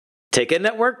Take a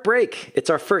network break. It's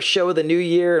our first show of the new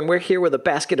year, and we're here with a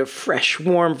basket of fresh,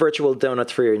 warm virtual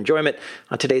donuts for your enjoyment.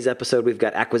 On today's episode, we've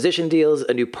got acquisition deals,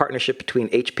 a new partnership between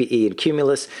HPE and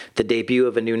Cumulus, the debut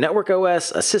of a new network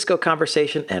OS, a Cisco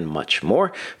conversation, and much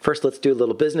more. First, let's do a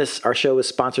little business. Our show is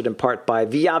sponsored in part by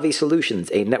Viavi Solutions,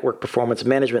 a network performance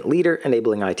management leader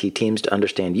enabling IT teams to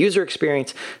understand user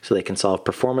experience so they can solve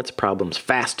performance problems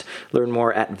fast. Learn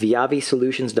more at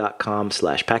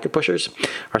viavisolutions.com/packetpushers.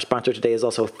 Our sponsor today is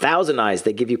also ThousandEyes.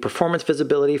 They give you performance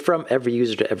visibility from every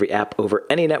user to every app over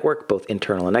any network, both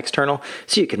internal and external,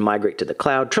 so you can migrate to the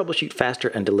cloud, troubleshoot faster,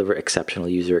 and deliver exceptional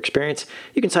user experience.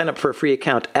 You can sign up for a free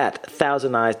account at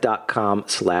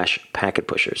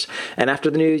thousandeyes.com/packetpushers. And after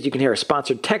the news, you can hear a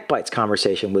sponsored Tech Bytes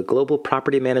conversation with global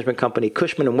property management company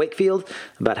Cushman & Wakefield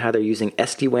about how they're using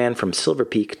SD-WAN from Silver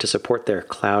Peak to support their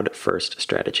cloud-first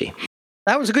strategy.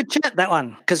 That was a good chat, that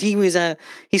one, because he's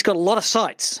got a lot of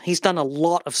sites. He's done a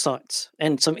lot of sites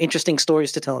and some interesting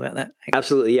stories to tell about that.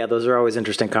 Absolutely, yeah. Those are always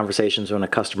interesting conversations when a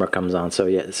customer comes on. So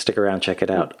yeah, stick around, check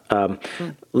it out.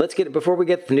 Before we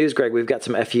get the news, Greg, we've got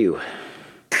some FU.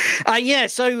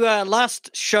 So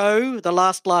last show, the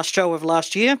last show of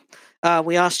last year,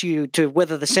 we asked you to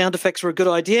whether the sound effects were a good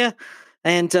idea,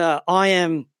 and I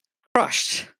am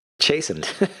crushed. Chastened.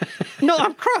 No,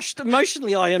 I'm crushed.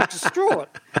 Emotionally, I am distraught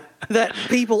that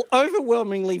people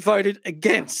overwhelmingly voted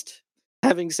against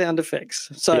having sound effects.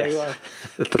 So yes.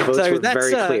 The votes were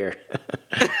very clear.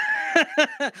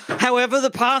 However,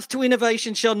 the path to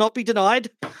innovation shall not be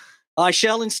denied. I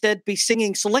shall instead be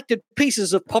singing selected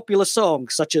pieces of popular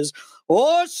songs, such as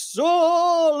 "O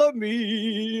Sole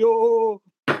Mio."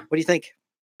 What do you think?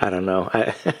 I don't know.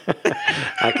 I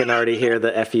can already hear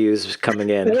the FUs coming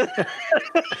in.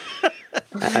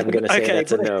 I'm going to say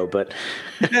that's a no, but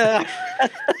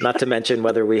not to mention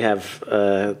whether we have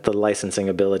the licensing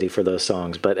ability for those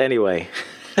songs. But anyway.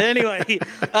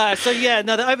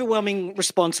 The overwhelming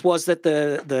response was that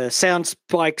the sound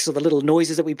spikes or the little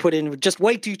noises that we put in were just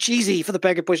way too cheesy for the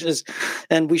packet pushers,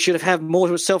 and we should have had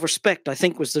more self-respect, I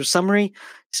think was the summary.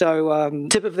 So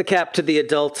tip of the cap to the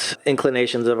adult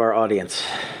inclinations of our audience.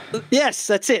 Yes,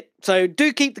 that's it. So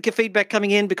do keep the feedback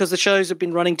coming in because the shows have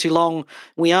been running too long.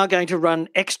 We are going to run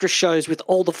extra shows with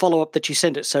all the follow-up that you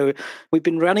send us. So we've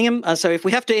been running them. So if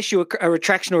we have to issue a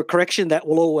retraction or a correction, that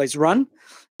will always run.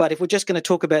 But if we're just going to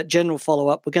talk about general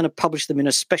follow-up, we're going to publish them in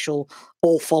a special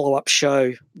all follow-up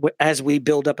show as we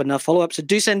build up enough follow-up. So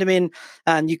do send them in,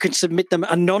 and you can submit them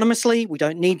anonymously. We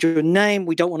don't need your name.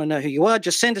 We don't want to know who you are.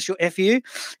 Just send us your FU,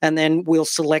 and then we'll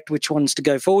select which ones to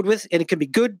go forward with. And it can be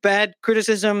good, bad,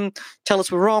 criticism. Tell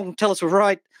us we're wrong. Tell us we're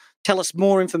right. Tell us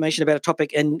more information about a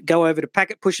topic, and go over to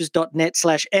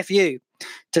packetpushers.net/FU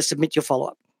to submit your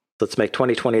follow-up. Let's make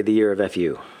 2020 the year of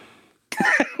FU.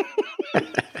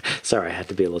 Sorry, I had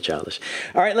to be a little childish.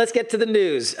 All right, let's get to the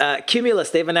news.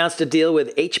 Cumulus, they've announced a deal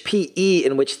with HPE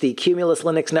in which the Cumulus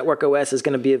Linux Network OS is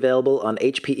going to be available on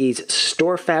HPE's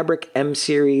Store Fabric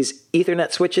M-Series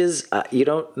Ethernet switches. You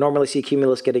don't normally see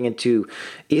Cumulus getting into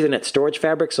Ethernet storage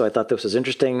fabric, so I thought this was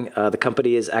interesting. The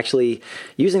company is actually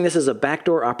using this as a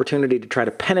backdoor opportunity to try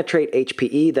to penetrate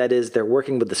HPE. That is, they're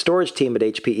working with the storage team at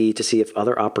HPE to see if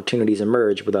other opportunities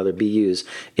emerge with other BUs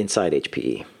inside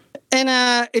HPE.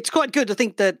 And it's quite good to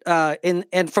think that,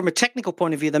 and from a technical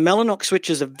point of view, the Mellanox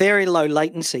switches are very low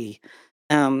latency.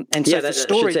 And so for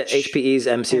storage, HPE's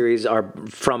M series are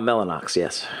from Mellanox,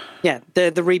 yes. Yeah,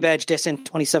 the rebadged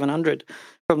SN2700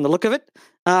 from the look of it.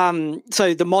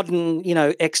 So the modern,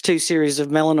 X2 series of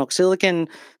Mellanox silicon,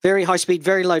 very high speed,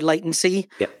 very low latency.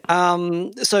 Yep.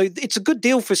 So it's a good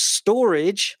deal for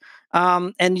storage.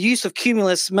 And use of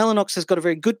Cumulus. Mellanox has got a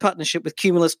very good partnership with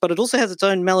Cumulus, but it also has its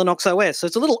own Mellanox OS. So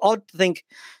it's a little odd to think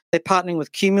they're partnering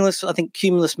with Cumulus. I think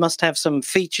Cumulus must have some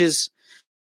features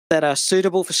that are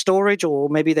suitable for storage, or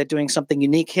maybe they're doing something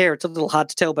unique here. It's a little hard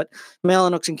to tell, but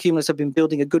Mellanox and Cumulus have been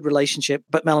building a good relationship.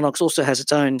 But Mellanox also has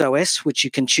its own OS, which you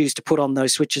can choose to put on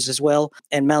those switches as well.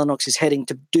 And Mellanox is heading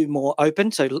to do more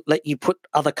open, so let you put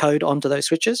other code onto those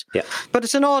switches. Yeah. But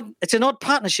it's an odd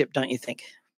partnership, don't you think?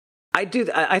 I do.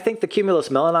 I think the Cumulus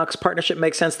Mellanox partnership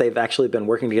makes sense. They've actually been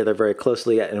working together very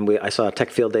closely, and I saw a Tech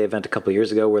Field Day event a couple of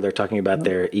years ago where they're talking about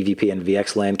their EVP and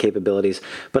VXLAN capabilities.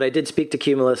 But I did speak to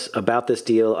Cumulus about this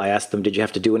deal. I asked them, did you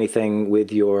have to do anything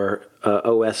with your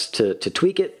OS to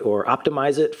tweak it or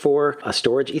optimize it for a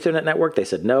storage Ethernet network? They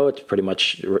said no. It's pretty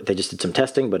much, they just did some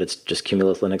testing, but it's just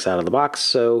Cumulus Linux out of the box.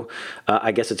 So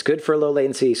I guess it's good for low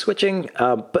latency switching.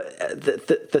 But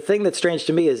the thing that's strange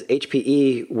to me is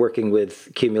HPE working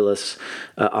with Cumulus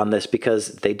on this, because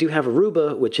they do have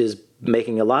Aruba, which is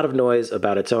making a lot of noise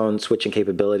about its own switching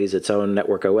capabilities, its own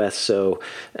network OS. So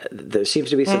there seems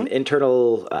to be some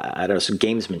internal, some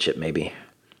gamesmanship maybe.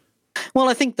 Well,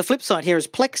 I think the flip side here is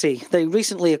Plexi. They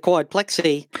recently acquired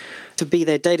Plexi to be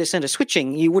their data center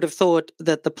switching. You would have thought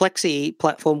that the Plexi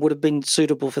platform would have been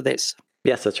suitable for this.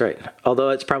 Yes, that's right.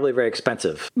 Although it's probably very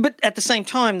expensive. But at the same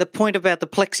time, the point about the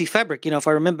Plexi fabric, if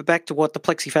I remember back to what the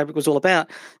Plexi fabric was all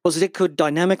about, was that it could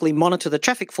dynamically monitor the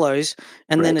traffic flows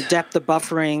and then adapt the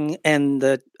buffering and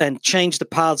change the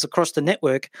paths across the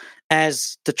network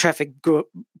as the traffic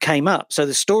came up. So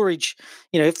the storage,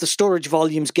 if the storage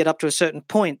volumes get up to a certain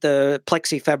point, the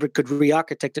Plexi fabric could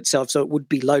re-architect itself so it would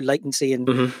be low latency. And,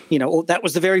 that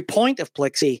was the very point of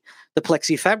Plexi, the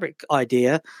Plexi fabric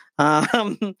idea.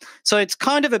 So it's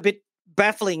kind of a bit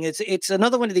baffling. It's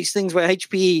another one of these things where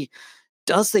HPE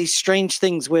does these strange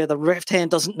things where the left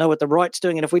hand doesn't know what the right's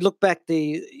doing. And if we look back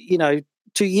 2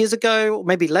 years ago, or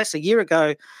maybe less, a year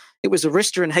ago, it was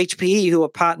Arista and HPE who are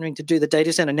partnering to do the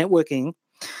data center networking. And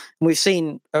we've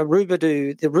seen Aruba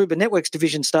the Aruba Networks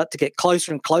division start to get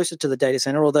closer and closer to the data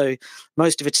center, although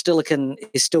most of its silicon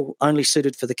is still only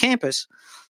suited for the campus.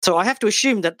 So I have to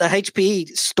assume that the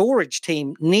HPE storage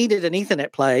team needed an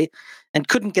Ethernet play and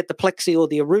couldn't get the Plexi or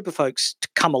the Aruba folks to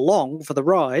come along for the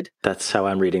ride. That's how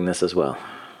I'm reading this as well.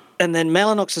 And then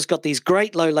Mellanox has got these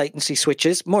great low latency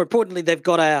switches. More importantly, they've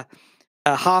got a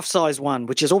half-size one,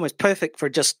 which is almost perfect for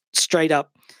just straight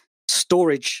up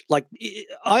storage. Like,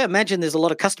 I imagine there's a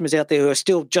lot of customers out there who are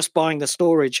still just buying the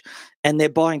storage and they're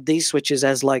buying these switches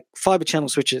as like fiber channel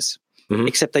switches.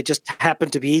 Except they just happen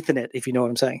to be Ethernet, if you know what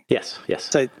I'm saying. Yes.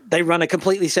 So they run a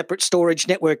completely separate storage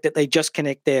network that they just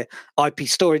connect their IP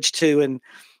storage to, and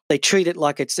they treat it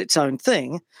like it's its own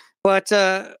thing. But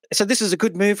so this is a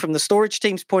good move from the storage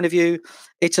team's point of view.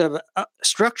 It's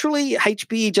structurally,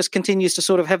 HPE just continues to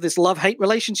sort of have this love-hate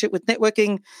relationship with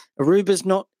networking. Aruba's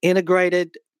not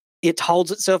integrated. It holds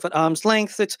itself at arm's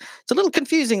length. It's a little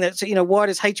confusing that, why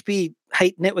does HPE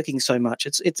hate networking so much?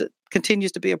 It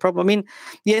continues to be a problem. I mean,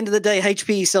 at the end of the day,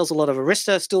 HPE sells a lot of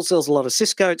Arista, still sells a lot of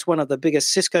Cisco. It's one of the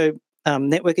biggest Cisco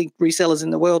networking resellers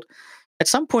in the world. At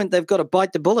some point, they've got to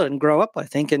bite the bullet and grow up, I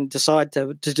think, and decide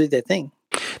to do their thing.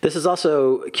 This is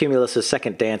also Cumulus's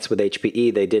second dance with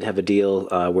HPE. They did have a deal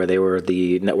where they were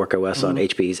the network OS on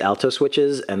HPE's Alto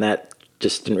switches, and that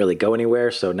just didn't really go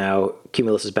anywhere. So now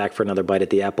Cumulus is back for another bite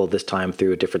at the apple, this time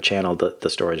through a different channel, the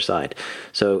storage side.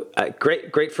 So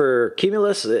great for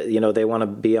Cumulus. They want to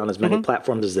be on as many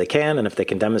platforms as they can, and if they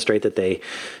can demonstrate that they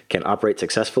can operate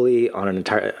successfully on an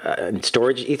entire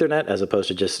storage Ethernet as opposed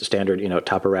to just standard,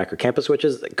 top of rack or campus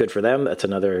switches, good for them. That's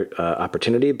another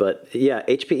opportunity. But yeah,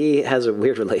 HPE has a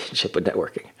weird relationship with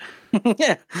networking.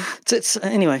 Yeah. It's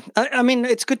anyway, I mean,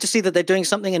 it's good to see that they're doing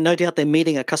something, and no doubt they're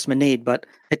meeting a customer need, but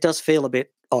it does feel a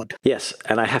bit odd. Yes,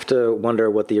 and I have to wonder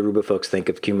what the Aruba folks think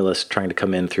of Cumulus trying to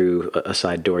come in through a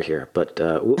side door here, but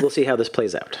we'll see how this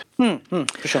plays out.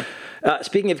 For sure.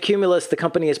 Speaking of Cumulus, the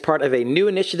company is part of a new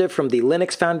initiative from the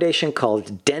Linux Foundation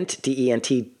called DENT,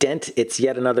 D-E-N-T, DENT. It's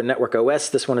yet another network OS.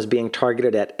 This one is being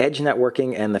targeted at edge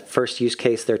networking, and the first use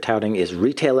case they're touting is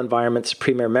retail environments.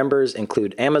 Premier members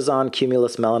include Amazon,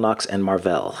 Cumulus, Mellanox, and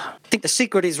Marvell. I think the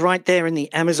secret is right there in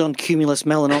the Amazon, Cumulus,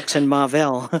 Mellanox, and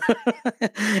Marvell.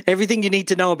 Everything you need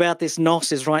to know about this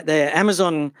NOS is right there.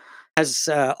 Amazon has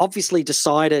obviously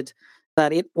decided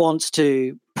that it wants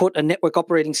to put a network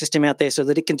operating system out there so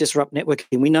that it can disrupt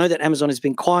networking. We know that Amazon has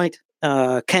been quite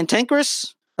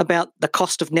cantankerous about the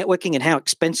cost of networking and how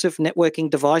expensive networking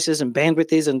devices and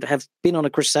bandwidth is, and have been on a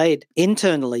crusade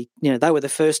internally. They were the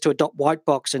first to adopt white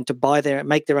box and to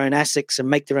make their own ASICs and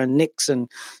make their own NICs and,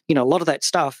 a lot of that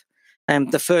stuff.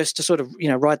 And the first to sort of,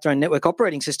 write their own network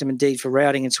operating system, indeed, for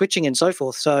routing and switching and so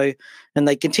forth. So, and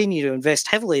they continue to invest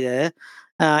heavily there.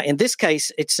 In this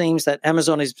case, it seems that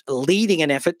Amazon is leading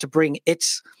an effort to bring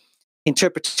its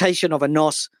interpretation of a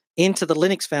NOS into the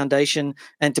Linux Foundation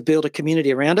and to build a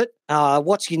community around it.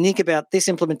 What's unique about this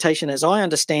implementation, as I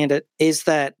understand it, is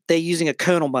that they're using a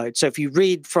kernel mode. So if you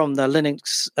read from the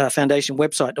Linux Foundation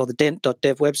website or the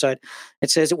dent.dev website, it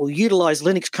says it will utilize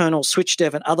Linux kernel,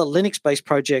 switchdev, and other Linux-based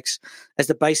projects as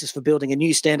the basis for building a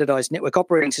new standardized network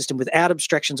operating system without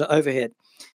abstractions or overhead.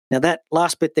 Now, that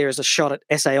last bit there is a shot at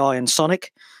SAI and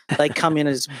Sonic. They come in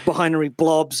as binary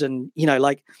blobs, and,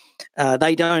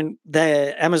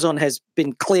 Amazon has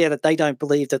been clear that they don't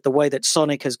believe that the way that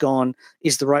Sonic has gone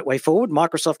is the right way forward.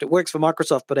 Microsoft, it works for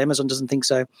Microsoft, but Amazon doesn't think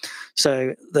so.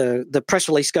 So the press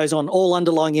release goes on, all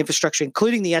underlying infrastructure,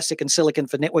 including the ASIC and silicon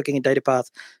for networking and data path,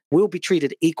 will be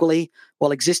treated equally,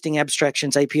 while existing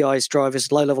abstractions, APIs,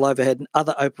 drivers, low-level overhead, and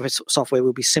other open software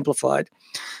will be simplified.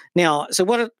 Now, so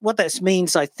what that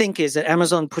means, I think, is that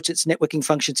Amazon puts its networking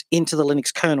functions into the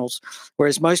Linux kernels,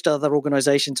 whereas most other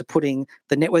organizations are putting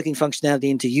the networking functionality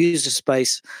into user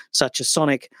space, such as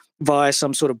Sonic, via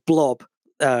some sort of blob.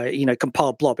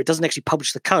 compiled blob. It doesn't actually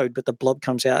publish the code, but the blob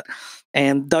comes out.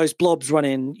 And those blobs run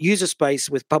in user space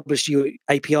with published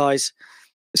APIs.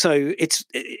 So it's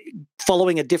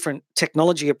following a different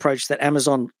technology approach that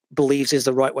Amazon believes is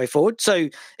the right way forward. So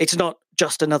it's not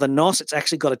just another NOS, it's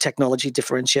actually got a technology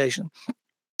differentiation.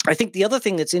 I think the other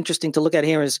thing that's interesting to look at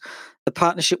here is the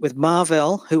partnership with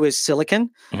Marvell, who is silicon,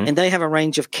 and they have a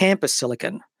range of campus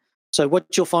silicon. So what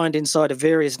you'll find inside of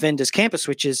various vendors' campus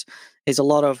switches is a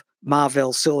lot of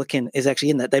Marvell silicon is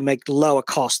actually in that. They make lower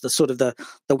cost, the sort of the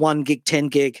 1 gig, 10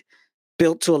 gig,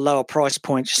 built to a lower price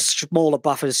point, smaller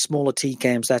buffers, smaller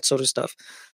TCAMs, that sort of stuff.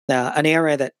 Now, an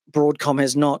area that Broadcom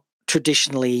has not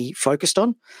traditionally focused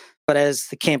on, but as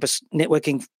the campus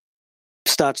networking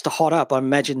starts to hot up, I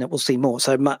imagine that we'll see more.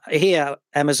 So here,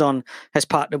 Amazon has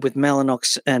partnered with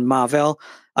Mellanox and Marvell.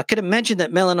 I could imagine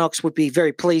that Mellanox would be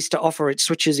very pleased to offer its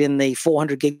switches in the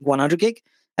 400 gig, 100 gig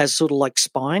as sort of like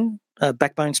spine,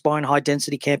 backbone spine,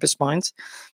 high-density campus spines.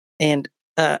 And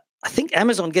I think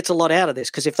Amazon gets a lot out of this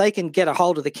because if they can get a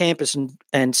hold of the campus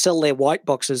and sell their white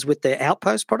boxes with their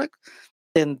Outpost product,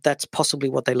 then that's possibly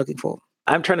what they're looking for.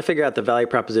 I'm trying to figure out the value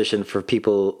proposition for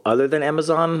people other than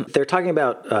Amazon. They're talking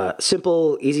about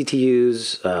simple, easy to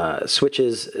use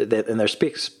switches, and they're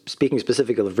speaking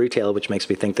specifically of retail, which makes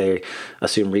me think they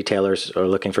assume retailers are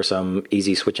looking for some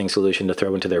easy switching solution to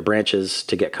throw into their branches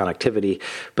to get connectivity.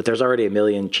 But there's already 1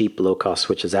 million cheap, low-cost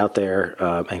switches out there,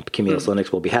 and Cumulus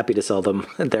Linux will be happy to sell them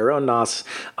their own NOS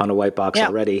on a white box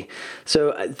already.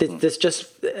 So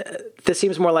this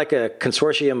seems more like a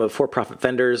consortium of for-profit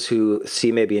vendors who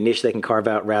see maybe a niche they can carve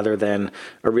out rather than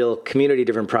a real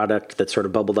community-driven product that sort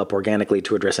of bubbled up organically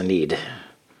to address a need.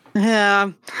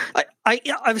 Yeah,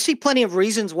 I see plenty of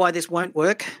reasons why this won't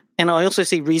work, and I also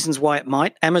see reasons why it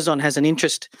might. Amazon has an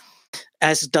interest,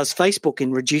 as does Facebook,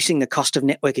 in reducing the cost of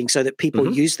networking so that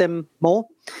people use them more.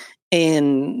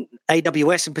 And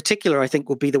AWS in particular, I think,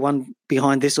 will be the one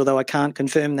behind this, although I can't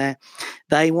confirm that.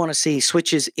 They want to see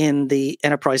switches in the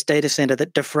enterprise data center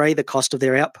that defray the cost of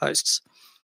their outposts.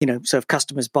 So if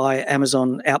customers buy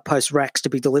Amazon Outpost racks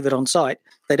to be delivered on site,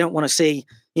 they don't want to see,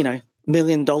 $1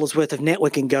 million worth of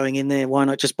networking going in there. Why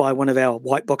not just buy one of our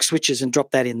white box switches and drop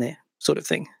that in there, sort of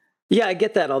thing? Yeah, I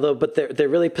get that. But they're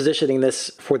really positioning this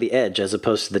for the edge as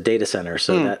opposed to the data center.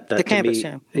 So that the to campus,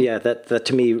 me, that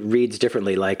to me reads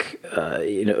differently. Like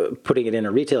putting it in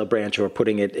a retail branch or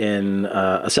putting it in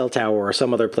a cell tower or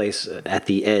some other place at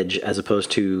the edge, as opposed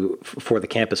to for the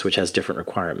campus, which has different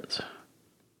requirements.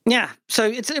 Yeah, so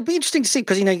it'll be interesting to see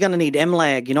because you're going to need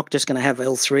MLAG. You're not just going to have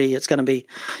L3.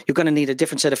 You're going to need a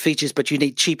different set of features, but you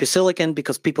need cheaper silicon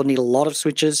because people need a lot of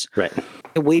switches. Right.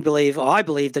 I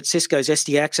believe that Cisco's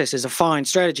SD Access is a fine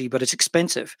strategy, but it's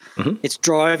expensive. It's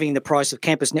driving the price of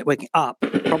campus networking up,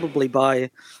 probably by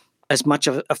as much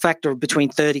of a factor of between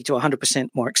 30 to 100%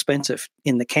 more expensive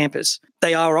in the campus.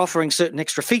 They are offering certain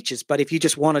extra features, but if you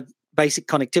just wanted basic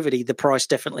connectivity, the price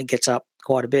definitely gets up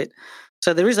quite a bit.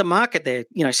 So there is a market there.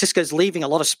 Cisco's leaving a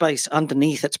lot of space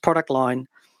underneath its product line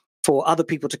for other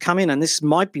people to come in, and this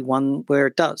might be one where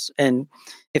it does. And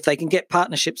if they can get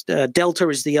partnerships, Delta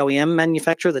is the OEM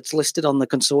manufacturer that's listed on the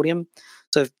consortium.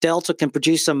 So if Delta can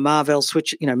produce some Marvell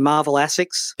switch, Marvel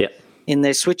ASICs in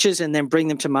their switches and then bring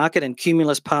them to market, and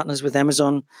Cumulus partners with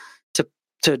Amazon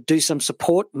to do some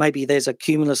support. Maybe there's a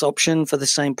Cumulus option for the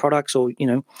same products, or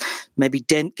maybe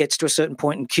Dent gets to a certain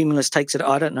point and Cumulus takes it.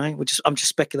 I don't know. I'm just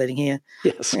speculating here.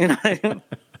 Yes. In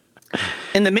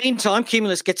the meantime,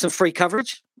 Cumulus gets some free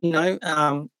coverage.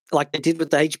 Like they did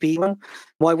with the HP one.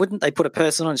 Why wouldn't they put a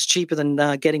person on? It's cheaper than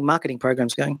getting marketing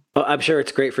programs going. Well, I'm sure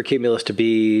it's great for Cumulus to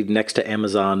be next to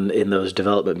Amazon in those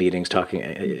development meetings,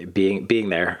 being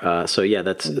there. So yeah,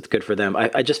 it's good for them.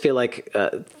 I just feel like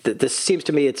this seems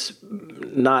to me it's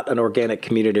not an organic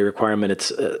community requirement.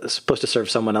 It's supposed to serve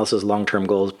someone else's long-term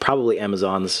goals, probably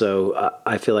Amazon's. So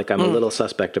I feel like I'm a little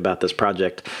suspect about this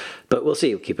project, but we'll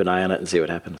see. We'll keep an eye on it and see what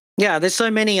happens. Yeah, there's so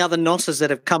many other NOSes that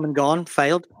have come and gone,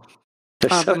 failed.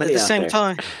 There's so but at the same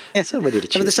time, somebody to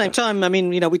choose. At the same time, I mean,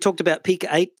 we talked about Pika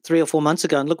 8 3 or 4 months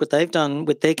ago, and look what they've done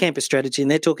with their campus strategy,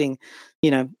 and they're talking,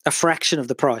 a fraction of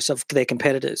the price of their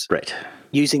competitors, right?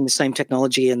 Using the same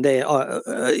technology, and they're,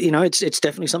 it's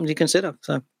definitely something to consider.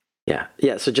 So.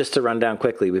 Yeah. So just to run down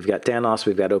quickly, we've got DANOS,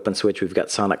 we've got OpenSwitch, we've got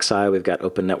SonicSci, we've got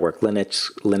Open Network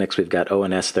Linux, we've got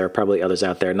ONS. There are probably others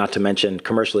out there, not to mention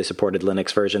commercially supported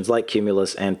Linux versions like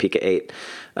Cumulus and Pika 8,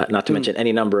 not to mention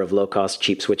any number of low-cost,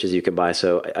 cheap switches you can buy.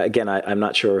 So again, I'm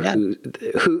not sure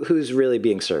who's really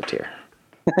being served here.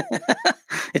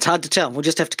 It's hard to tell. We'll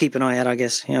just have to keep an eye out, I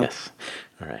guess. Yes.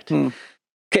 All right.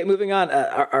 Okay, moving on.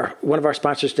 One of our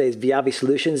sponsors today is Viavi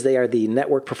Solutions. They are the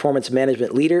network performance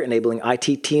management leader, enabling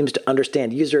IT teams to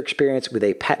understand user experience with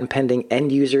a patent-pending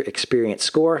end-user experience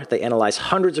score. They analyze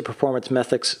hundreds of performance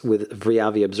metrics with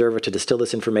Viavi Observer to distill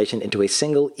this information into a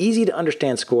single,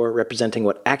 easy-to-understand score representing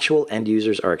what actual end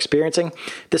users are experiencing.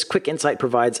 This quick insight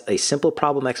provides a simple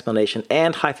problem explanation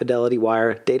and high-fidelity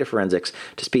wire data forensics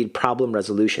to speed problem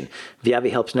resolution. Viavi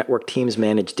helps network teams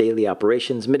manage daily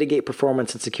operations, mitigate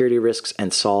performance and security risks,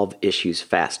 and solve issues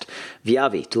fast.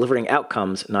 Viavi, delivering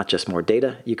outcomes, not just more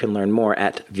data. You can learn more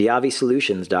at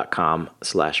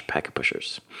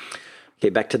viavisolutions.com/packetpushers. Okay,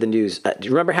 back to the news. Do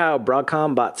you remember how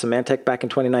Broadcom bought Symantec back in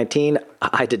 2019?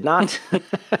 I did not.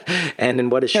 And in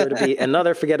what is sure to be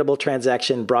another forgettable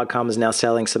transaction, Broadcom is now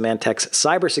selling Symantec's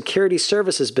cybersecurity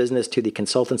services business to the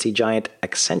consultancy giant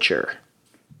Accenture.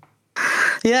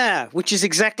 Yeah, which is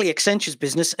exactly Accenture's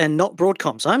business and not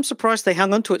Broadcom's. I'm surprised they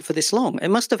hung on to it for this long. It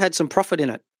must have had some profit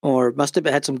in it, or must have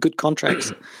had some good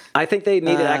contracts. I think they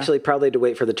needed actually probably to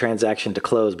wait for the transaction to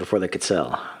close before they could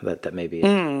sell. That may be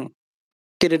it.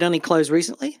 Did it only close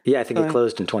recently? Yeah, I think it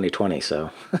closed in 2020, so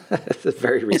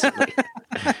very recently.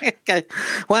 Okay.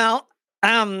 Well,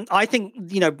 I think,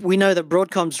 we know that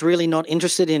Broadcom's really not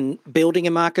interested in building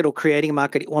a market or creating a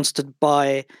market. It wants to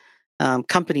buy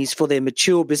companies for their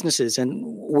mature businesses. And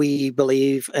we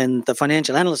believe, and the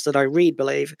financial analysts that I read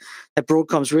believe, that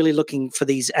Broadcom's really looking for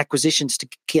these acquisitions to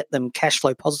get them cash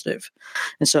flow positive.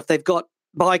 And so if they've got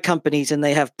buy companies and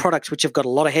they have products which have got a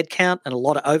lot of headcount and a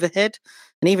lot of overhead,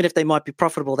 and even if they might be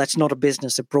profitable, that's not a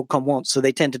business that Broadcom wants. So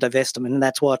they tend to divest them. And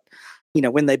that's what,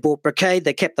 when they bought Brocade,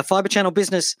 they kept the fiber channel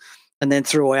business and then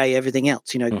threw away everything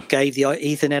else, gave the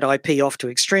Ethernet IP off to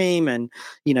Extreme and,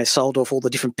 sold off all the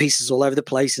different pieces all over the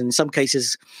place. And in some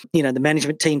cases, the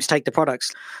management teams take the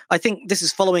products. I think this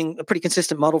is following a pretty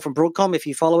consistent model from Broadcom, if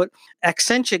you follow it.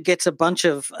 Accenture gets a bunch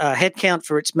of headcount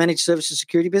for its managed services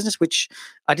security business, which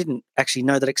I didn't actually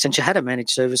know that Accenture had a managed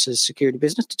services security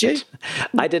business. Did you?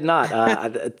 I did not.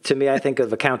 To me, I think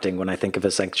of accounting when I think of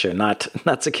Accenture,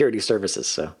 not security services.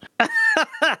 So.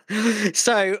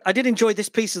 So I did enjoy this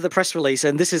piece of the press release,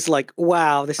 and this is like,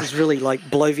 wow, this is really like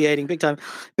bloviating big time.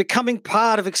 Becoming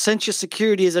part of Accenture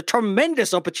Security is a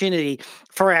tremendous opportunity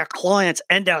for our clients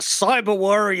and our cyber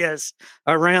warriors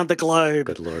around the globe.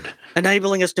 Good Lord.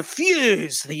 Enabling us to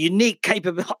fuse the unique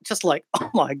capability. Just like, oh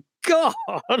my God.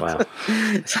 Wow.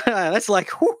 So that's like,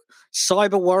 whew,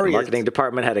 cyber warriors. The marketing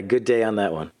department had a good day on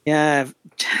that one. Yeah.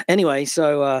 Anyway,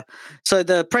 so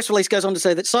the press release goes on to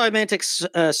say that Symantec's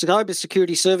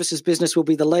cybersecurity services business will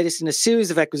be the latest in a series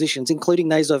of acquisitions, including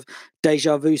those of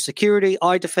Deja Vu Security,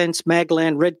 iDefense,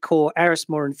 Maglan, Redcore,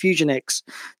 Arismore, and FusionX,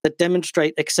 that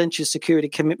demonstrate Accenture's security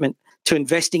commitment to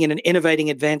investing in and innovating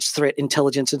advanced threat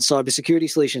intelligence and cybersecurity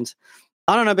solutions.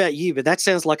 I don't know about you, but that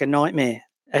sounds like a nightmare.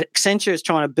 Accenture is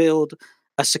trying to build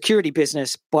a security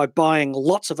business by buying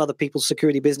lots of other people's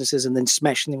security businesses and then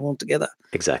smashing them all together.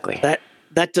 Exactly.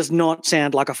 That does not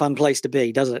sound like a fun place to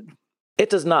be, does it? It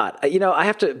does not. I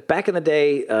have to, back in the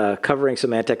day, covering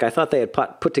Symantec, I thought they had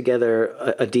put together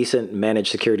a decent managed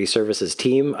security services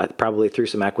team, probably through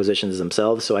some acquisitions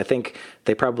themselves. So I think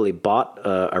they probably bought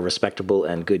a respectable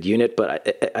and good unit. But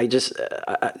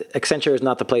Accenture is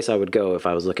not the place I would go if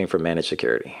I was looking for managed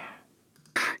security.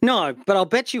 No, but I'll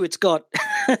bet you it's got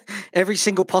every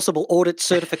single possible audit,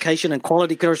 certification, and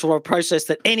quality control process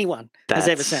that anyone has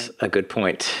ever seen. That's a good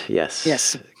point. Yes.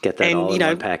 Yes. Get that all in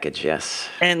one package. Yes.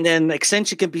 And then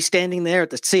Accenture can be standing there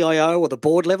at the CIO or the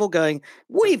board level going,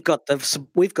 we've got a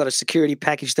security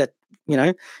package that,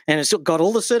 and it's got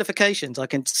all the certifications. I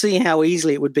can see how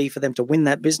easily it would be for them to win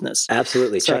that business.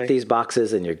 Absolutely. Check these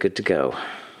boxes and you're good to go.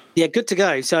 Yeah, good to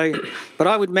go. So, but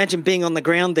I would imagine being on the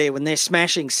ground there when they're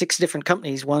smashing 6 different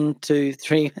companies, 1, 2,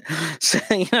 3, so,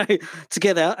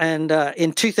 together. And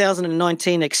in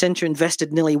 2019, Accenture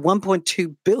invested nearly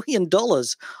 $1.2 billion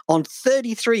on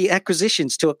 33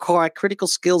 acquisitions to acquire critical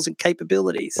skills and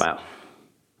capabilities. Wow.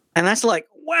 And that's like,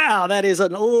 wow, that is a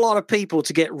lot of people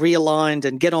to get realigned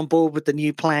and get on board with the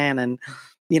new plan. And,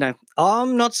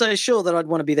 I'm not so sure that I'd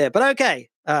want to be there. But okay,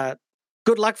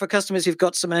 good luck for customers who've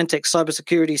got Symantec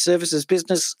cybersecurity services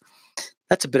business.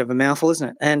 That's a bit of a mouthful, isn't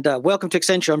it? And welcome to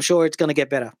Accenture. I'm sure it's going to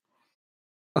get better.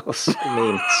 Oh, so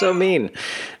mean. So mean.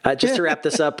 Just to wrap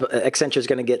this up, Accenture is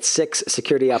going to get 6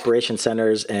 security operations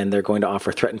centers, and they're going to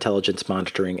offer threat intelligence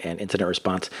monitoring and incident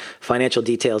response. Financial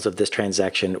details of this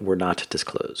transaction were not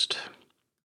disclosed.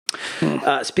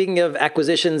 Speaking of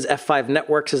acquisitions, F5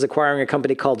 Networks is acquiring a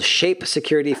company called Shape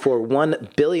Security for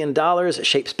 $1 billion.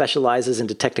 Shape specializes in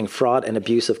detecting fraud and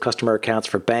abuse of customer accounts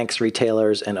for banks,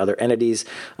 retailers, and other entities.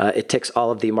 It ticks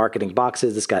all of the marketing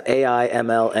boxes. It's got AI,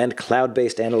 ML, and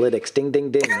cloud-based analytics. Ding,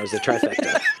 ding, ding. There's the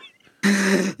trifecta.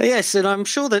 Yes, and I'm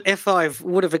sure that F5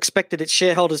 would have expected its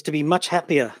shareholders to be much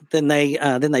happier than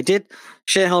they did.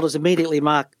 Shareholders immediately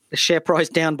marked the share price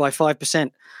down by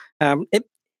 5%.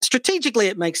 Strategically,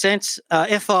 it makes sense.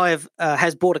 F5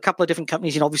 has bought a couple of different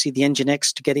companies, obviously the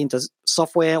NGINX to get into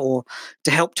software or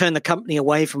to help turn the company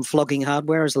away from flogging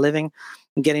hardware as a living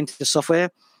and get into the software.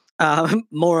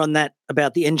 More on that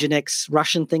about the NGINX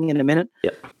Russian thing in a minute.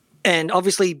 Yep. And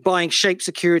obviously buying Shape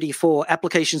Security for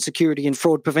application security and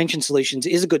fraud prevention solutions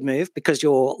is a good move because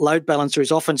your load balancer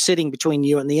is often sitting between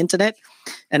you and the internet,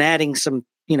 and adding some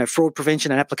fraud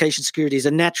prevention and application security is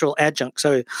a natural adjunct.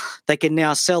 So they can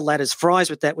now sell that as fries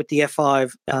with the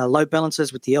F5 load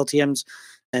balancers, with the LTMs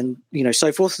and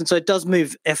so forth. And so it does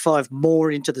move F5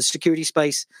 more into the security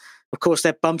space. Of course,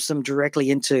 that bumps them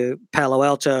directly into Palo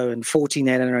Alto and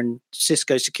Fortinet and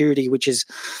Cisco security, which is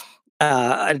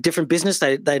a different business.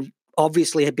 They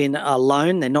obviously have been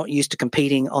alone. They're not used to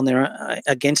competing on their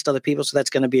against other people, so that's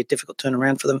going to be a difficult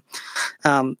turnaround for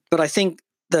them. But I think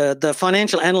the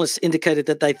financial analysts indicated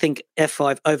that they think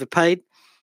F5 overpaid.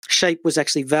 Shape was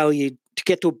actually valued to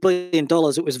get to $1 billion.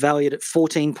 It was valued at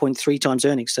 14.3 times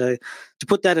earnings. So to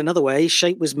put that another way,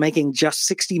 Shape was making just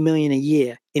 $60 million a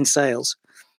year in sales,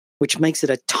 which makes it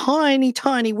a tiny,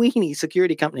 tiny, weeny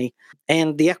security company.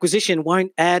 And the acquisition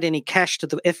won't add any cash to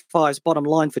the F5's bottom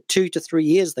line for 2 to 3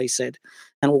 years, they said,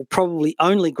 and will probably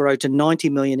only grow to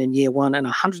 $90 million in year one and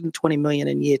 $120 million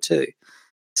in year two.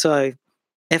 So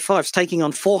F5's taking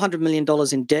on $400 million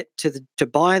in debt to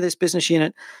buy this business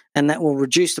unit, and that will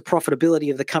reduce the profitability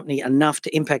of the company enough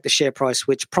to impact the share price,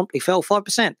 which promptly fell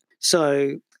 5%.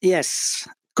 So, yes,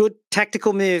 good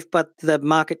tactical move, but the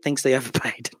market thinks they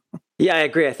overpaid. Yeah, I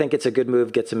agree. I think it's a good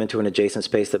move, gets them into an adjacent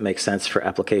space that makes sense for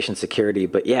application security.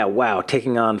 But yeah, wow,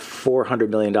 taking on $400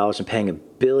 million and paying $1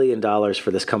 billion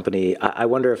for this company. I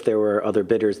wonder if there were other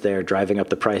bidders there driving up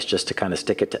the price just to kind of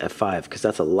stick it to F5, because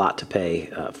that's a lot to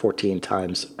pay 14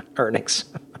 times earnings.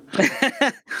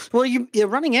 Well, you're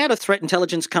running out of threat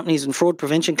intelligence companies and fraud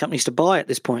prevention companies to buy at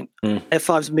this point.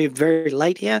 F5's moved very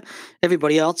late here.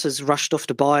 Everybody else has rushed off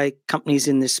to buy companies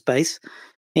in this space.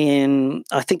 And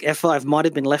I think F5 might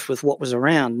have been left with what was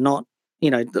around, not,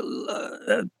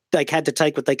 they had to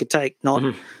take what they could take, not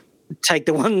take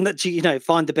the one that,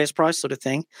 find the best price sort of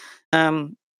thing.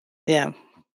 Yeah.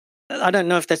 I don't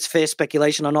know if that's fair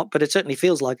speculation or not, but it certainly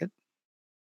feels like it.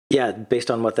 Yeah,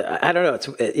 based on what I don't know. It's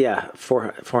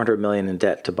 $400 million in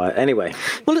debt to buy. Anyway.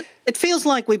 Well, it feels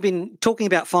like we've been talking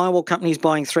about firewall companies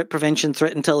buying threat prevention,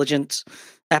 threat intelligence,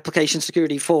 application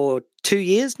security for 2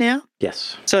 years now.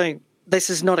 Yes. So this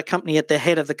is not a company at the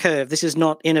head of the curve. This is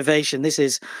not innovation. This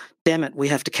is, damn it, we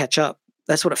have to catch up.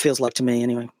 That's what it feels like to me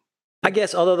anyway. I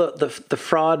guess, although the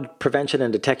fraud prevention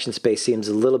and detection space seems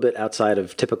a little bit outside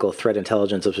of typical threat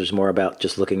intelligence, which is more about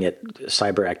just looking at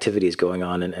cyber activities going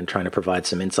on and trying to provide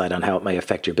some insight on how it may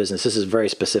affect your business. This is very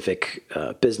specific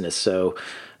business. So,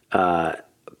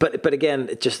 but again,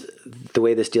 just the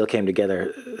way this deal came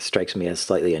together strikes me as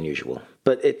slightly unusual.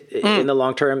 But in the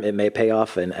long term, it may pay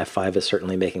off, and F5 is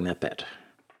certainly making that bet.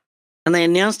 And they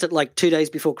announced it like 2 days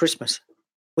before Christmas,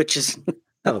 which is...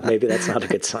 Oh, maybe that's not a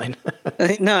good sign.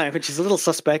 No, which is a little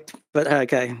suspect, but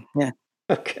okay, yeah.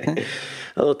 Okay.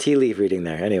 A little tea leaf reading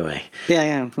there, anyway.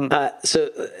 Yeah. So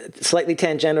slightly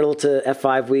tangential to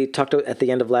F5, we talked at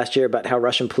the end of last year about how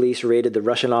Russian police raided the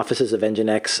Russian offices of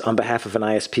NGINX on behalf of an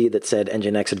ISP that said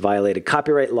NGINX had violated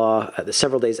copyright law.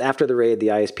 Several days after the raid, the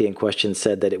ISP in question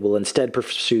said that it will instead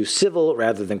pursue civil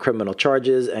rather than criminal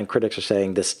charges, and critics are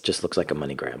saying this just looks like a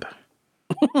money grab.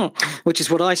 Which is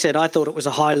what I said. I thought it was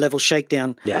a high-level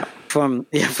shakedown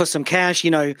for some cash,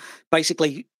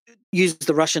 basically use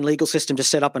the Russian legal system to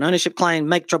set up an ownership claim,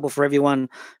 make trouble for everyone,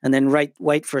 and then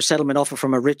wait for a settlement offer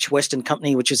from a rich Western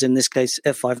company, which is in this case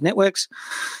F5 Networks.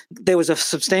 There was a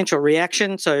substantial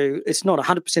reaction, so it's not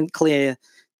 100% clear,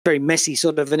 very messy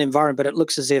sort of an environment, but it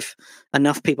looks as if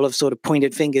enough people have sort of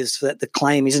pointed fingers that the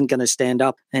claim isn't going to stand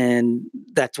up, and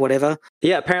that's whatever.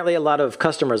 Yeah, apparently a lot of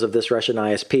customers of this Russian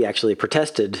ISP actually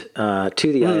protested to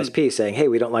the ISP saying, hey,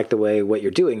 we don't like the way what you're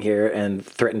doing here, and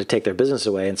threatened to take their business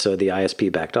away, and so the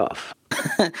ISP backed off.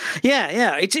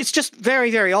 Yeah. It's just very,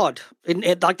 very odd.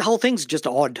 Like the whole thing's just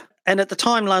odd. And at the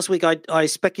time last week, I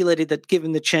speculated that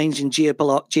given the change in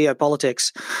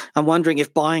geopolitics, I'm wondering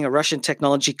if buying a Russian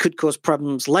technology could cause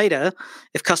problems later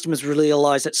if customers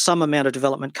realize that some amount of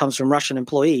development comes from Russian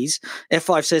employees.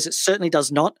 F5 says it certainly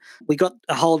does not. We got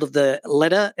a hold of the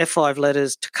letter, F5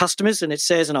 letters to customers, and it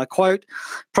says, and I quote,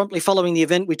 promptly following the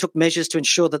event, we took measures to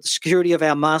ensure that the security of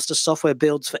our master software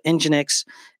builds for Nginx,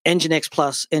 Nginx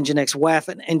Plus, Nginx WAF,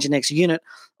 and Nginx Unit,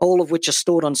 all of which are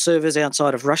stored on servers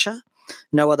outside of Russia.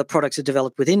 No other products are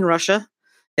developed within Russia.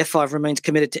 F5 remains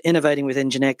committed to innovating with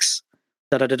Nginx,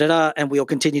 and we'll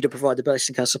continue to provide the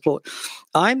best-in-class support.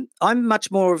 I'm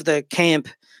much more of the camp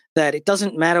that it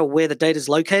doesn't matter where the data is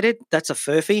located. That's a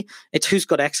furphy. It's who's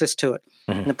got access to it.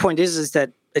 Mm-hmm. And the point is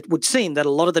that it would seem that a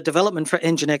lot of the development for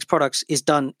Nginx products is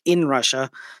done in Russia.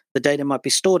 The data might be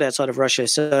stored outside of Russia.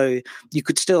 So you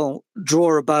could still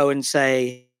draw a bow and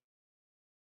say,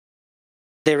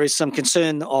 there is some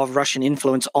concern of Russian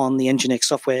influence on the Nginx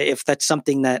software. If that's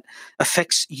something that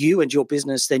affects you and your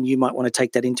business, then you might want to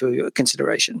take that into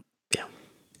consideration. Yeah.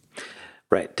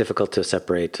 Right. Difficult to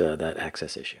separate that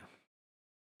access issue.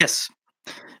 Yes,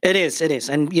 it is. It is.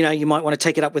 And, you might want to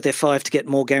take it up with F5 to get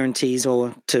more guarantees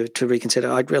or to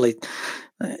reconsider.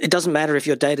 It doesn't matter if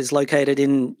your data is located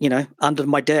in, under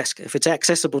my desk. If it's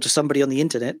accessible to somebody on the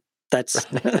internet, that's...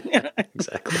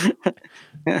 Exactly.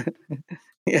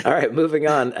 Yeah. All right, moving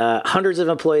on. Hundreds of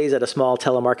employees at a small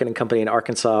telemarketing company in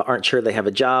Arkansas aren't sure they have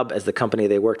a job as the company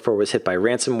they worked for was hit by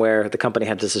ransomware. The company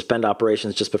had to suspend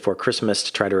operations just before Christmas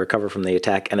to try to recover from the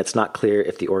attack, and it's not clear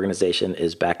if the organization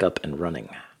is back up and running.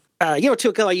 A year or two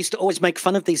ago, I used to always make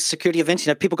fun of these security events.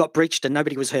 People got breached and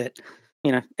nobody was hurt.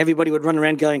 Everybody would run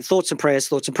around going, thoughts and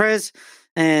prayers,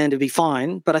 and it'd be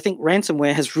fine. But I think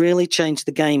ransomware has really changed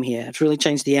the game here. It's really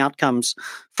changed the outcomes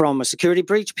from a security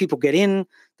breach. People get in,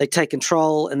 they take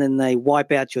control, and then they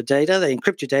wipe out your data. They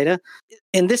encrypt your data.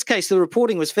 In this case, the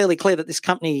reporting was fairly clear that this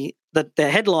company, that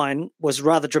their headline was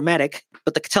rather dramatic,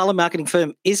 but the telemarketing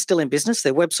firm is still in business.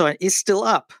 Their website is still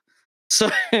up.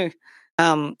 So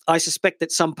I suspect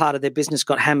that some part of their business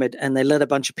got hammered and they let a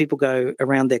bunch of people go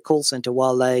around their call center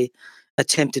while they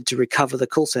attempted to recover the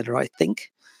call center, I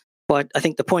think. But I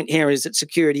think the point here is that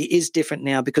security is different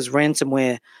now because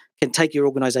ransomware can take your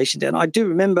organization down. I do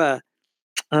remember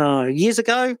years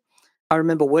ago, I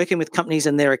remember working with companies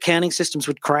and their accounting systems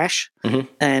would crash,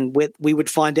 and we would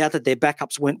find out that their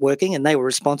backups weren't working and they were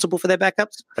responsible for their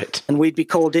backups. Right. And we'd be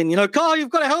called in, Carl, you've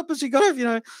got to help us.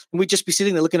 And we'd just be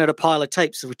sitting there looking at a pile of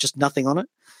tapes with just nothing on it.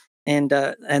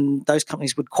 And those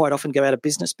companies would quite often go out of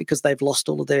business because they've lost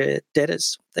all of their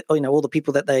debtors. All the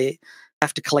people that they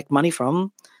have to collect money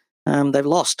from, they've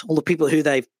lost. All the people who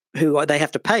they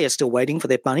have to pay are still waiting for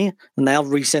their money, and they'll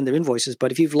resend their invoices.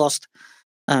 But if you've lost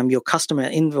your customer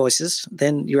invoices,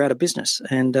 then you're out of business.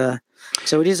 And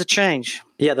so it is a change.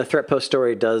 Yeah, the Threat Post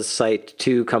story does cite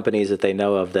 2 companies that they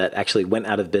know of that actually went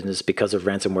out of business because of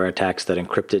ransomware attacks that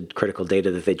encrypted critical data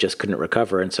that they just couldn't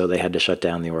recover, and so they had to shut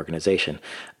down the organization.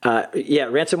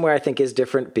 Ransomware I think is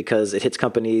different because it hits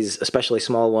companies, especially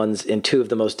small ones, in 2 of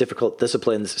the most difficult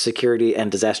disciplines, security and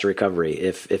disaster recovery.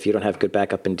 If you don't have good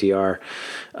backup and DR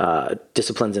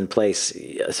disciplines in place,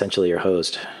 essentially you're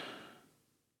hosed.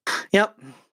 Yep.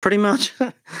 Pretty much.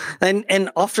 And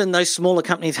often those smaller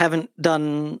companies haven't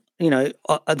done,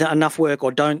 enough work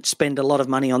or don't spend a lot of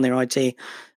money on their IT,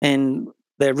 and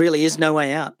there really is no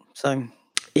way out. So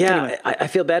anyway. I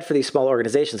feel bad for these small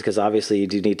organizations because obviously you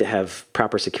do need to have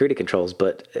proper security controls,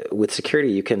 but with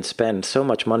security you can spend so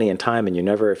much money and time, and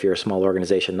if you're a small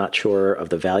organization, not sure of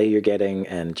the value you're getting,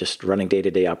 and just running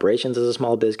day-to-day operations as a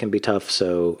small biz can be tough.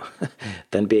 So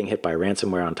then being hit by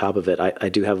ransomware on top of it, I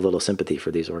do have a little sympathy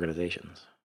for these organizations.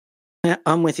 Yeah,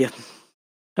 I'm with you.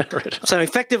 Right. So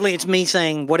effectively, it's me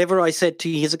saying whatever I said 2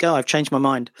 years ago, I've changed my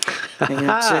mind. All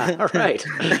right.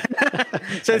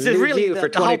 So it's really for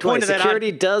 2020.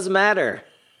 Security does matter.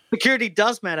 Security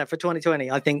does matter for 2020.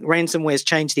 I think ransomware's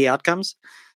changed the outcomes.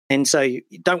 And so you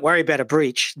don't worry about a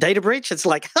breach. Data breach, it's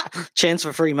like chance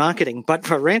for free marketing. But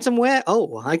for ransomware,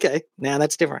 okay, now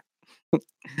that's different.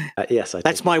 Yes,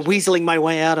 that's my weaseling my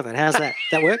way out of it. How's that?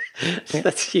 That work? Am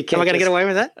I going to get away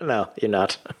with that? No, you're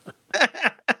not.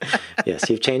 Yes,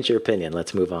 you've changed your opinion.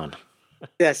 Let's move on.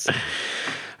 Yes.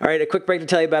 All right, a quick break to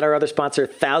tell you about our other sponsor,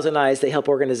 Thousand Eyes. They help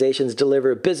organizations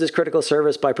deliver business-critical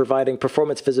service by providing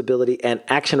performance visibility and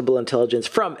actionable intelligence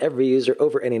from every user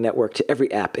over any network to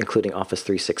every app, including Office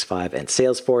 365 and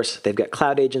Salesforce. They've got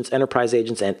cloud agents, enterprise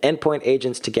agents, and endpoint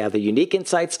agents to gather unique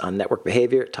insights on network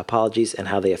behavior, topologies, and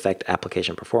how they affect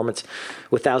application performance.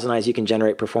 With Thousand Eyes, you can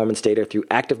generate performance data through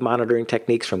active monitoring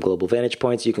techniques from global vantage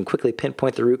points. You can quickly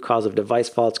pinpoint the root cause of device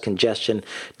faults, congestion,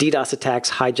 DDoS attacks,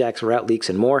 hijacks, route leaks,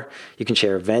 and more. You can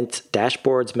share event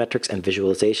dashboards, metrics, and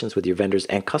visualizations with your vendors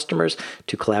and customers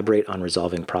to collaborate on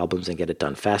resolving problems and get it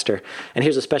done faster. And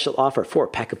here's a special offer for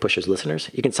Packet Pushers listeners.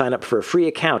 You can sign up for a free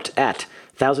account at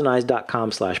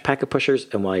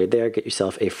thousandeyes.com/packetpushers. And while you're there, get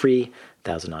yourself a free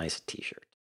Thousand Eyes t-shirt.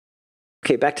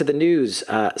 Okay, back to the news.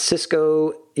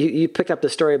 Cisco, you picked up the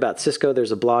story about Cisco.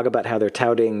 There's a blog about how they're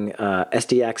touting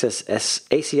SD Access,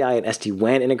 ACI, and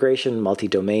SD-WAN integration,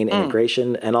 multi-domain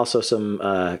integration, and also some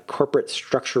corporate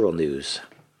structural news.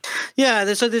 Yeah,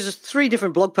 there's 3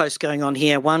 different blog posts going on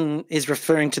here. One is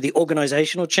referring to the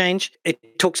organizational change.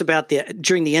 It talks about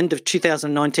during the end of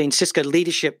 2019, Cisco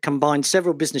leadership combined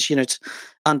several business units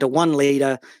under one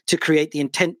leader to create the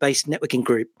intent-based networking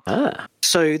group.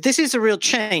 So this is a real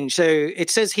change. So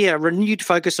it says here, renewed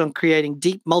focus on creating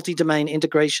deep multi-domain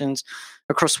integrations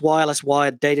across wireless,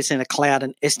 wired, data center, cloud,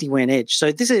 and SD-WAN edge.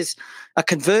 So this is a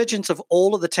convergence of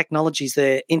all of the technologies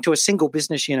there into a single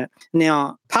business unit.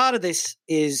 Now, part of this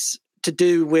is to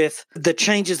do with the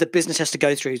changes that business has to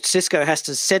go through. Cisco has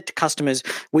to said to customers,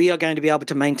 we are going to be able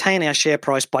to maintain our share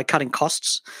price by cutting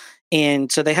costs.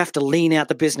 And so they have to lean out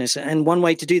the business. And one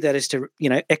way to do that is to,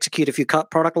 execute a few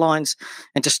cut product lines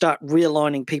and to start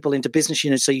realigning people into business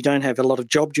units so you don't have a lot of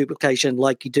job duplication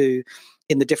like you do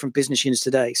in the different business units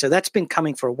today. So that's been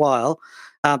coming for a while.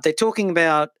 They're talking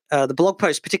about, the blog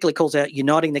post particularly calls out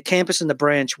uniting the campus and the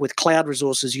branch with cloud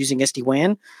resources using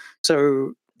SD-WAN.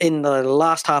 So in the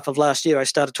last half of last year, I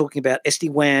started talking about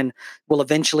SD-WAN will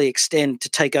eventually extend to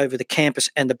take over the campus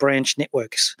and the branch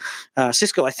networks.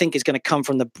 Cisco, I think, is going to come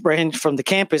from the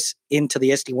campus into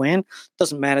the SD-WAN.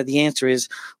 Doesn't matter. The answer is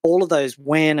all of those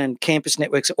WAN and campus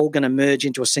networks are all going to merge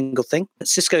into a single thing.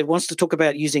 Cisco wants to talk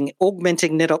about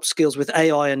augmenting NetOps skills with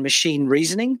AI and machine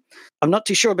reasoning. I'm not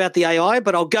too sure about the AI,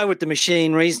 but I'll go with the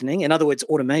machine reasoning. In other words,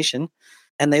 automation.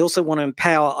 And they also want to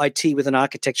empower IT with an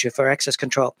architecture for access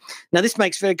control. Now, this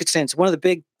makes very good sense. One of the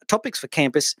big topics for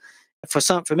campus, for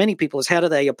many people, is how do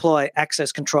they apply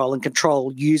access control and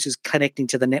control users connecting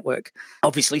to the network?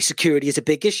 Obviously, security is a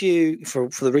big issue for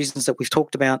the reasons that we've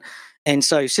talked about. And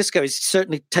so Cisco is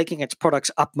certainly taking its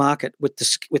products up market with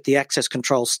the access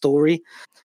control story.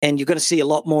 And you're going to see a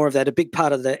lot more of that. A big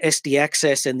part of the SD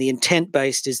access and the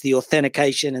intent-based is the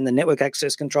authentication and the network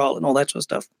access control and all that sort of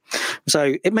stuff.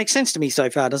 So it makes sense to me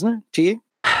so far, doesn't it? To you?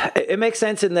 It makes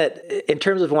sense in that, in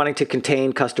terms of wanting to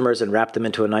contain customers and wrap them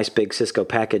into a nice big Cisco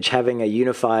package, having a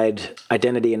unified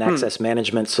identity and access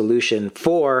management solution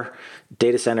for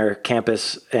data center,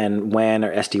 campus, and WAN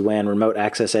or SD-WAN, remote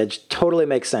access edge, totally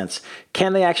makes sense.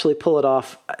 Can they actually pull it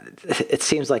off? It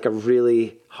seems like a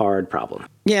really hard problem.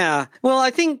 Yeah. Well,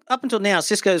 I think up until now,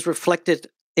 Cisco's reflected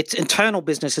its internal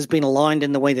business has been aligned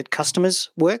in the way that customers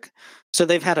work. So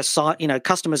they've had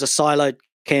customers are siloed: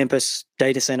 campus,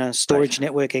 data center, storage,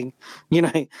 networking,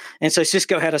 and so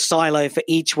Cisco had a silo for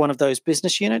each one of those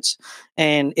business units.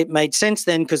 And it made sense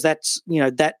then because that's,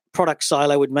 that product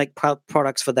silo would make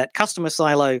products for that customer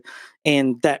silo,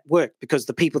 and that worked because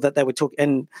the people that they were talking,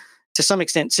 and to some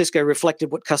extent, Cisco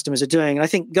reflected what customers are doing. And I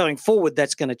think going forward,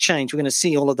 that's going to change. We're going to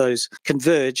see all of those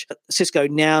converge. Cisco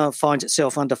now finds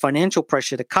itself under financial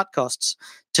pressure to cut costs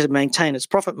to maintain its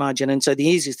profit margin. And so the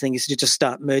easiest thing is to just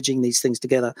start merging these things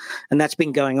together. And that's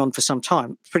been going on for some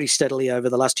time, pretty steadily over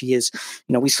the last 2 years.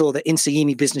 We saw the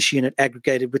Insieme business unit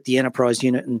aggregated with the enterprise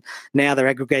unit, and now they're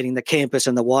aggregating the campus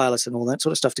and the wireless and all that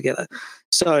sort of stuff together.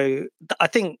 So I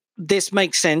think this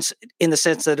makes sense in the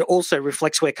sense that it also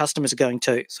reflects where customers are going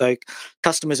to. So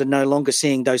customers are no longer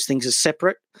seeing those things as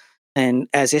separate. And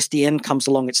as SDN comes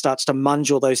along, it starts to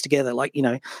munge all those together. Like,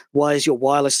 why is your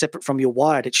wireless separate from your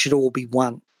wired? It should all be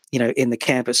one, in the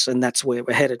campus, and that's where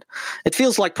we're headed. It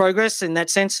feels like progress in that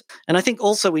sense. And I think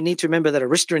also we need to remember that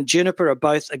Arista and Juniper are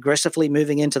both aggressively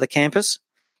moving into the campus.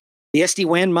 The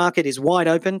SD-WAN market is wide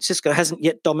open. Cisco hasn't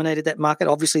yet dominated that market.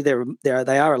 Obviously, they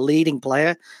are a leading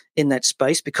player in that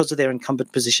space because of their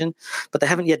incumbent position, but they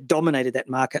haven't yet dominated that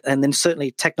market. And then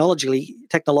certainly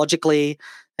technologically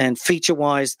and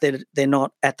feature-wise, they're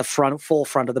not at the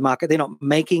forefront of the market. They're not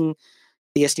making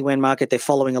the SD-WAN market. They're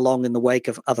following along in the wake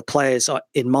of other players,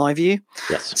 in my view.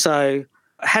 Yes. So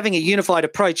having a unified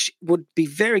approach would be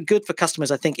very good for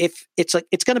customers. I think if it's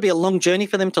going to be a long journey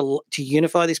for them to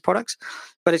unify these products,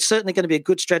 but it's certainly going to be a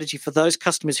good strategy for those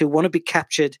customers who want to be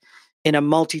captured in a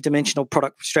multi-dimensional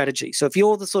product strategy. So if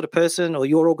you're the sort of person or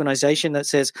your organization that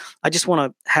says, I just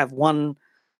want to have one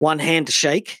hand to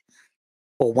shake,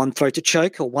 or one throat to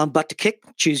choke, or one butt to kick,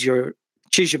 choose your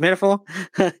metaphor.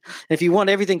 If you want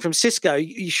everything from Cisco,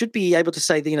 you should be able to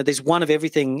say that, there's one of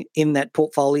everything in that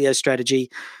portfolio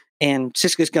strategy. And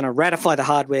Cisco's going to ratify the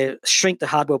hardware, shrink the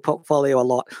hardware portfolio a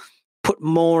lot, put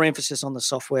more emphasis on the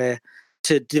software,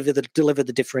 to deliver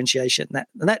the differentiation.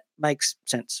 That makes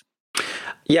sense.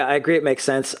 Yeah, I agree. It makes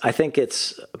sense. I think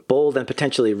it's bold and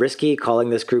potentially risky calling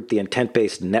this group the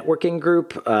intent-based networking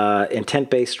group.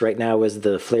 Intent-based right now is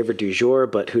the flavor du jour,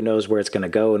 but who knows where it's going to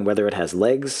go and whether it has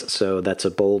legs. So that's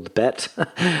a bold bet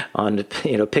on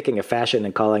picking a fashion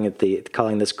and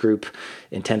calling this group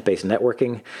intent-based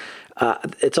networking.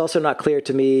 It's also not clear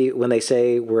to me when they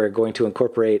say we're going to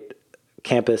incorporate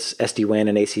campus, SD-WAN,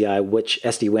 and ACI, which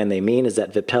SD-WAN they mean. Is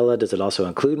that Viptela? Does it also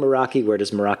include Meraki? Where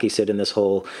does Meraki sit in this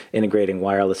whole integrating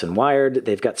wireless and wired?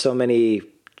 They've got so many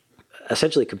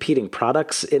essentially competing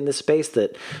products in this space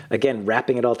that, again,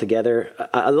 wrapping it all together.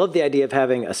 I love the idea of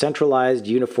having a centralized,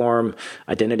 uniform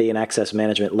identity and access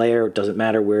management layer. It doesn't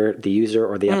matter where the user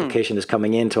or the application is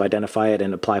coming in to identify it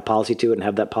and apply policy to it and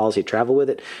have that policy travel with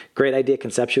it. Great idea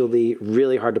conceptually,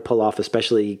 really hard to pull off,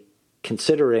 especially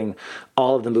considering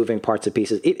all of the moving parts and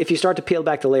pieces. If you start to peel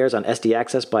back the layers on SD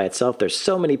access by itself, there's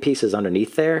so many pieces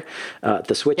underneath there.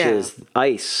 The switches,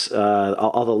 ICE,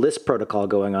 all the Lisp protocol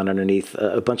going on underneath,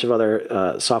 a bunch of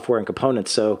other software and components.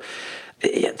 So,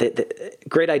 yeah,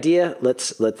 great idea.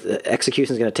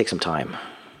 Execution is going to take some time.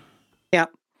 Yeah.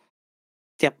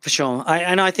 Yeah, for sure.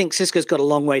 I think Cisco's got a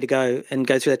long way to go and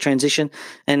go through that transition,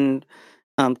 and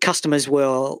customers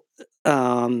will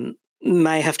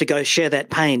may have to go share that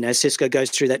pain as Cisco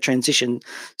goes through that transition.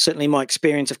 Certainly my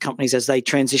experience of companies as they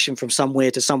transition from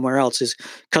somewhere to somewhere else is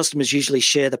customers usually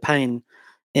share the pain,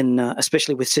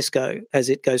 especially with Cisco as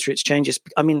it goes through its changes.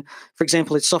 I mean, for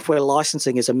example, its software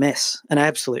licensing is a mess, an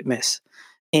absolute mess.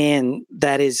 And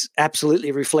that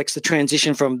absolutely reflects the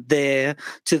transition from there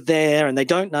to there, and they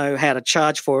don't know how to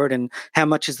charge for it and how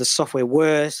much is the software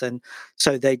worth. And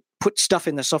so they put stuff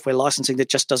in the software licensing that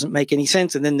just doesn't make any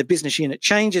sense. And then the business unit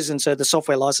changes, and so the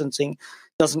software licensing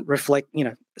doesn't reflect,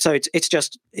 so it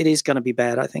is going to be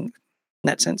bad, I think, in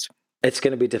that sense. It's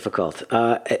going to be difficult.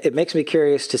 It makes me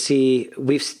curious to see,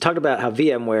 we've talked about how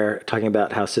VMware, talking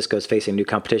about how Cisco's facing new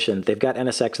competition. They've got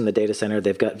NSX in the data center.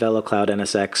 They've got VeloCloud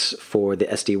NSX for the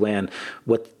SD-WAN.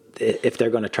 What if they're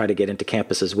going to try to get into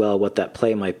campus as well, what that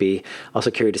play might be.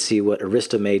 Also curious to see what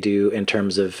Arista may do in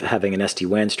terms of having an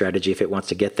SD-WAN strategy if it wants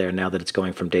to get there now that it's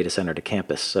going from data center to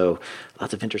campus. So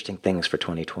lots of interesting things for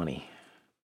 2020.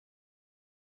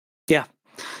 Yeah.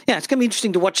 Yeah, it's going to be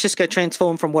interesting to watch Cisco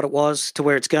transform from what it was to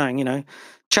where it's going.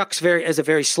 Chuck's is a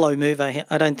very slow mover.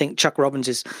 I don't think Chuck Robbins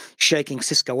is shaking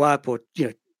Cisco up or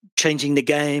changing the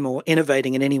game or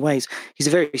innovating in any ways.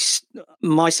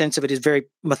 My sense of it is very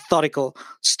methodical,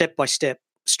 step by step.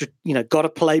 Got a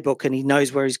playbook and he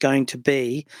knows where he's going to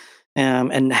be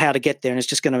and how to get there, and it's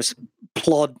just going to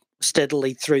plod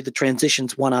steadily through the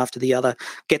transitions one after the other,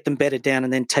 get them bedded down,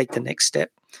 and then take the next step.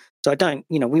 So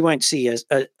we won't see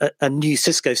a new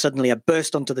Cisco suddenly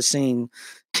burst onto the scene.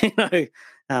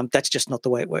 That's just not the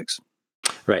way it works.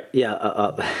 Right. Yeah.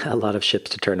 A lot of ships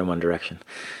to turn in one direction.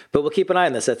 But we'll keep an eye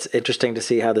on this. That's interesting to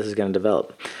see how this is going to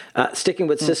develop. Sticking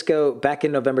with Cisco, back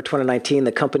in November 2019,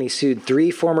 the company sued 3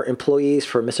 former employees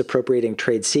for misappropriating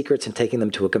trade secrets and taking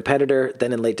them to a competitor.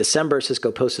 Then in late December,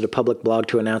 Cisco posted a public blog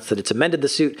to announce that it's amended the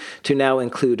suit to now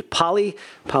include Poly.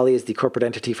 Poly is the corporate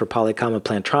entity for Polycom and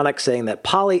Plantronics, saying that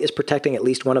Poly is protecting at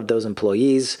least one of those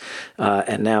employees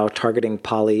and now targeting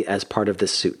Poly as part of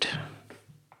this suit.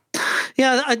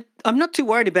 Yeah, I'm not too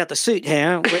worried about the suit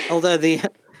here, although the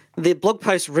blog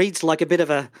post reads like a bit of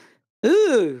a,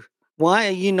 ooh, why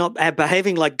are you not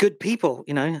behaving like good people?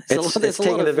 It's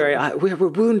taking the very, we're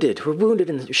wounded. We're wounded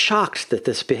and shocked that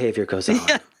this behavior goes on.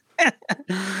 Yeah.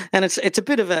 And it's a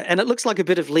bit of and it looks like a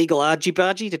bit of legal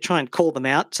argy-bargy to try and call them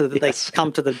out so that they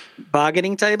come to the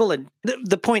bargaining table. And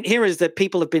the point here is that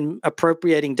people have been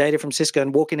appropriating data from Cisco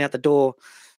and walking out the door,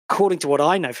 according to what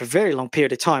I know, for a very long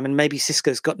period of time, and maybe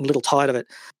Cisco's gotten a little tired of it.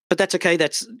 But that's okay.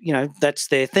 That's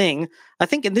their thing. I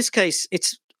think in this case,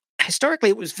 historically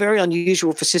it was very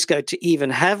unusual for Cisco to even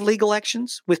have legal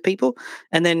actions with people,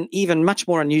 and then even much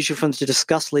more unusual for them to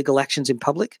discuss legal actions in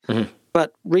public. Mm-hmm.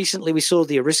 But recently we saw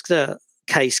the Arista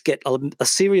case get a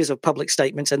series of public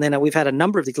statements, and then we've had a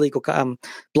number of these legal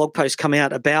blog posts come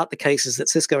out about the cases that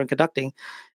Cisco are conducting.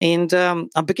 And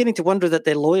I'm beginning to wonder that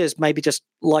their lawyers maybe just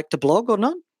like to blog or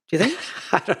not. Do you think?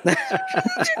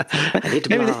 I need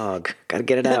to blog. Got to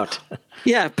get it out.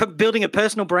 Yeah, building a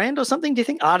personal brand or something. Do you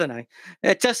think? I don't know.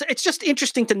 It's just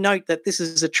interesting to note that this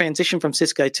is a transition from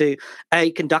Cisco to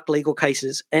conduct legal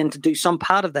cases and to do some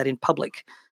part of that in public.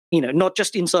 not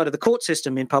just inside of the court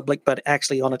system in public, but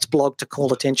actually on its blog to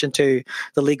call attention to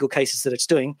the legal cases that it's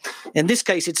doing. In this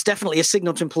case, it's definitely a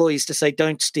signal to employees to say,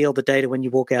 don't steal the data when you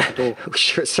walk out the door.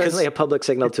 Sure, certainly a public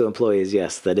signal to employees,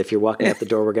 yes, that if you're walking out the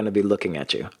door, we're going to be looking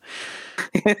at you.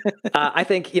 I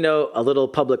think, a little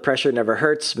public pressure never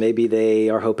hurts. Maybe they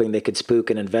are hoping they could spook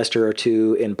an investor or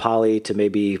two in Poly to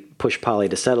maybe push Poly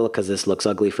to settle because this looks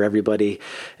ugly for everybody.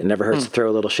 It never hurts to throw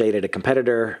a little shade at a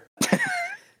competitor.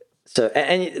 So,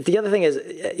 and the other thing is,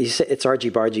 you say it's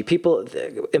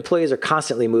argy-bargy. Employees are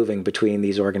constantly moving between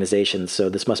these organizations, so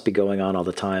this must be going on all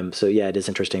the time. So, yeah, it is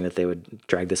interesting that they would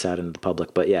drag this out into the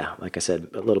public. But yeah, like I said,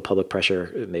 a little public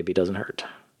pressure maybe doesn't hurt.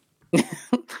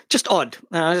 Just odd.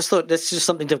 I just thought that's just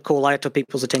something to call out to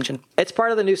people's attention. It's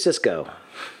part of the new Cisco.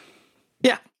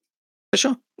 Yeah, for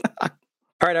sure.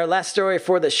 All right, our last story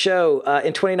for the show.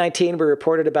 In 2019, we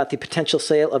reported about the potential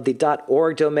sale of the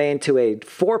 .org domain to a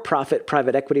for-profit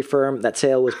private equity firm. That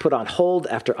sale was put on hold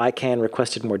after ICANN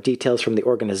requested more details from the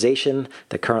organization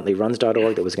that currently runs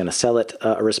 .org that was going to sell it.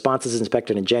 A response is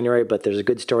expected in January, but there's a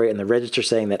good story in the Register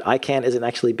saying that ICANN isn't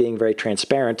actually being very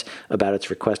transparent about its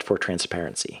request for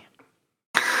transparency.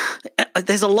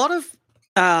 There's a lot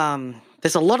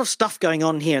of stuff going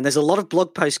on here, and there's a lot of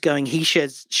blog posts going, he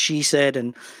said, she said,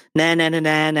 and nah,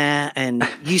 and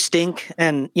you stink,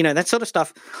 and, that sort of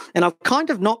stuff. And I've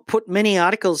kind of not put many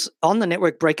articles on the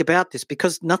network break about this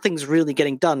because nothing's really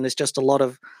getting done. There's just a lot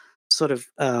of sort of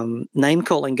name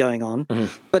calling going on.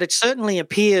 Mm-hmm. But it certainly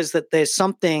appears that there's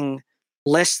something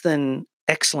less than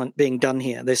excellent being done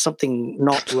here. There's something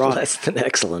not right. Less than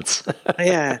excellence.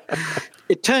 Yeah.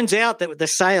 It turns out that the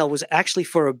sale was actually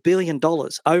for $1 billion,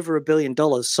 over $1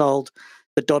 billion, sold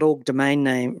the .org domain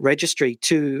name registry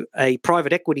to a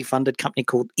private equity funded company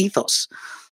called Ethos.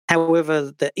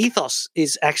 However, the Ethos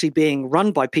is actually being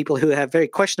run by people who have very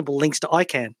questionable links to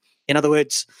ICANN. In other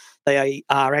words, they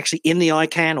are actually in the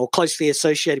ICANN or closely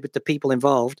associated with the people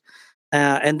involved.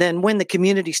 And then when the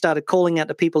community started calling out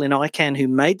the people in ICANN who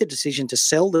made the decision to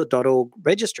sell the .org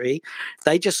registry,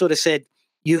 they just sort of said,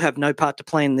 you have no part to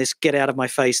play in this. Get out of my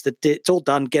face. It's all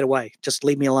done. Get away. Just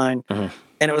leave me alone. Mm-hmm.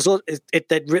 And it was at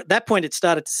that point it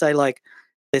started to say, like,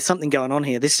 there's something going on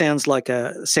here. This sounds like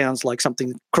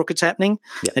something crooked's happening.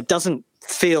 Yeah. It doesn't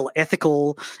feel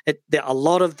ethical. A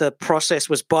lot of the process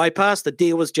was bypassed. The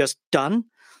deal was just done,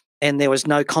 and there was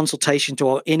no consultation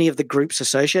to any of the groups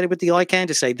associated with the ICANN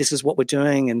to say this is what we're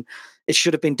doing, and it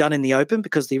should have been done in the open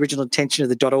because the original intention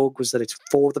of the .org was that it's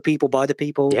for the people, by the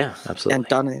people. Yeah, absolutely. And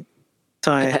done it.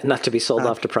 So, not to be sold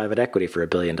off to private equity for $1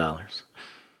 billion.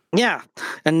 Yeah.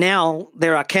 And now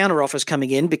there are counter-offers coming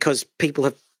in because people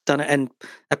have done it. And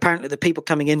apparently the people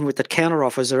coming in with the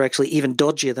counter-offers are actually even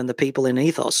dodgier than the people in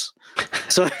Ethos.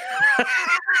 So,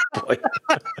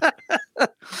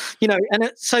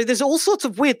 so there's all sorts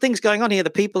of weird things going on here.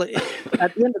 The people, at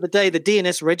the end of the day, the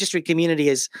DNS registry community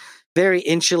is very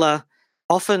insular,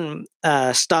 often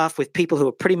staffed with people who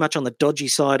are pretty much on the dodgy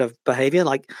side of behavior,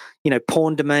 like,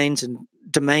 porn domains and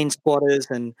domain squatters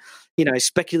and,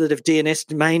 speculative DNS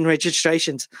domain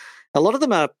registrations. A lot of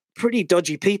them are pretty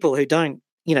dodgy people who don't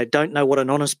know what an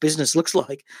honest business looks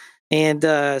like. And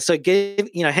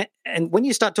and when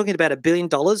you start talking about $1 billion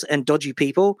and dodgy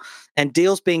people and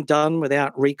deals being done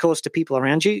without recourse to people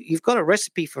around you, you've got a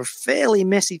recipe for a fairly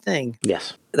messy thing.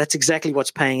 Yes. That's exactly what's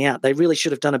paying out. They really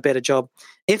should have done a better job.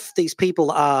 If these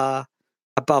people are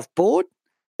above board,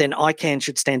 then ICANN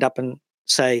should stand up and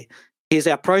say, here's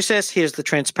our process, here's the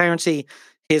transparency,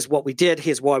 here's what we did,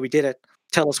 here's why we did it.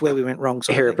 Tell us where we went wrong.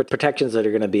 Here are protections that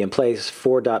are going to be in place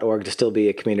for .org to still be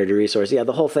a community resource. Yeah,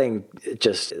 the whole thing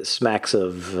just smacks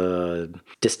of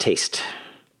distaste.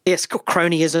 Yes,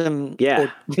 cronyism.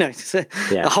 Yeah.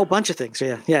 Or, a whole bunch of things.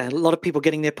 Yeah. Yeah. A lot of people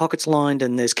getting their pockets lined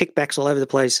and there's kickbacks all over the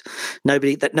place.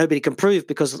 Nobody can prove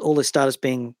because all this data is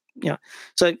being,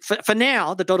 So for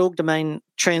now, the .org domain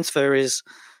transfer is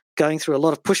going through a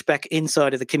lot of pushback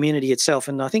inside of the community itself.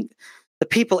 And I think the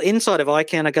people inside of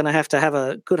ICANN are going to have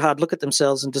a good hard look at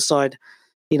themselves and decide,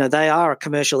 they are a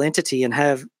commercial entity and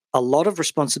have a lot of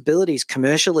responsibilities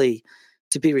commercially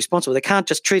to be responsible. They can't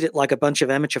just treat it like a bunch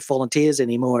of amateur volunteers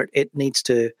anymore. It needs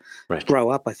to grow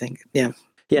up, I think. Yeah.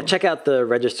 Yeah, check out the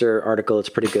Register article. It's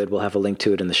pretty good. We'll have a link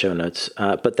to it in the show notes.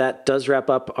 But that does wrap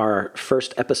up our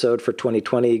first episode for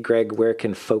 2020. Greg, where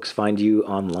can folks find you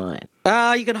online?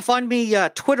 You can find me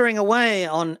twittering away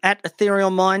on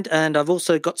 @EtherealMind, and I've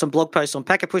also got some blog posts on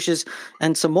packet pushes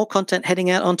and some more content heading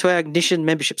out onto our Ignition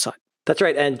membership site. That's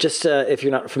right. And just if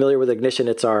you're not familiar with Ignition,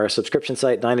 it's our subscription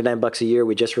site, $99 a year.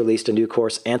 We just released a new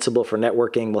course, Ansible for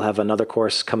networking. We'll have another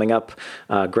course coming up.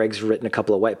 Greg's written a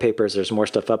couple of white papers. There's more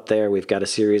stuff up there. We've got a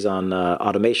series on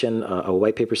automation, a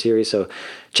white paper series. So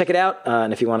check it out.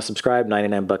 And if you want to subscribe,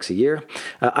 $99 a year.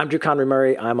 I'm Drew Conry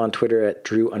Murray. I'm on Twitter at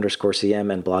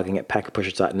Drew_CM and blogging at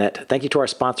packetpushers.net. Thank you to our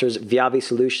sponsors, Viavi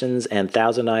Solutions and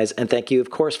Thousand Eyes. And thank you, of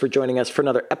course, for joining us for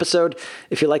another episode.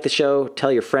 If you like the show,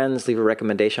 tell your friends, leave a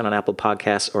recommendation on Apple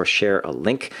Podcasts or share a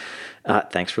link.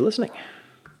 Thanks for listening.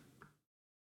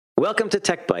 Welcome to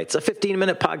Tech Bites, a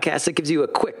 15-minute podcast that gives you a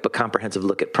quick but comprehensive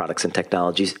look at products and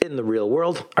technologies in the real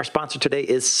world. Our sponsor today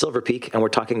is Silver Peak, and we're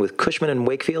talking with Cushman &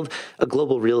 Wakefield, a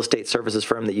global real estate services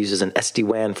firm that uses an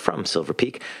SD-WAN from Silver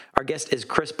Peak. Our guest is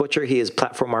Chris Butcher. He is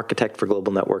platform architect for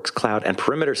global networks, cloud, and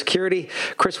perimeter security.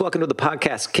 Chris, welcome to the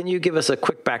podcast. Can you give us a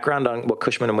quick background on what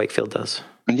Cushman & Wakefield does?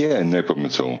 Yeah, no problem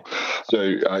at all.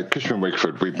 So Cushman &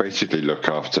 Wakefield, we basically look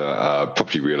after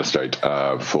property real estate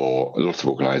for lots of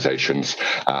organizations,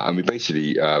 and we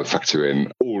basically factor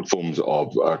in all forms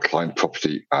of client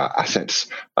property assets,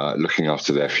 looking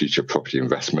after their future property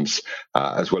investments,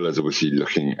 as well as obviously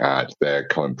looking at their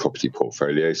current property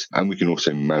portfolios. And we can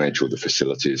also manage all the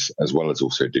facilities, as well as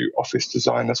also do office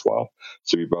design as well.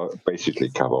 So we basically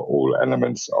cover all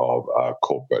elements of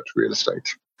corporate real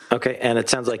estate. Okay, and it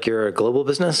sounds like you're a global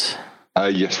business?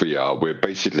 Yes, we are. We're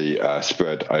basically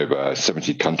spread over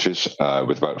 70 countries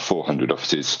with about 400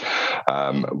 offices,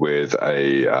 with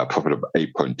a profit of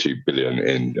 $8.2 billion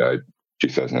in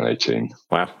 2018.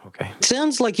 Wow. Okay. It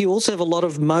sounds like you also have a lot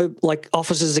of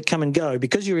offices that come and go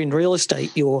because you're in real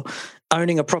estate. You're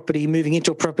owning a property, moving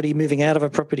into a property, moving out of a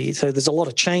property. So there's a lot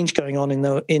of change going on in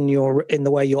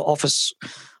the way your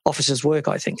offices work,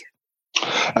 I think.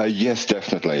 Yes,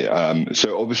 definitely.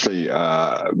 So obviously,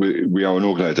 we are an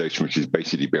organization which is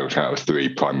basically built out of three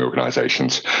primary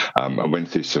organizations. I went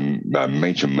through some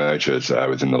major mergers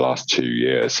within the last 2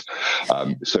 years.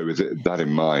 So with that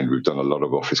in mind, we've done a lot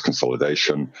of office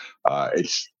consolidation.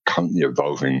 It's currently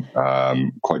evolving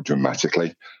quite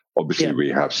dramatically. Obviously, we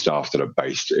have staff that are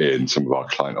based in some of our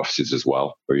client offices as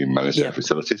well, where we manage their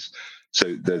facilities.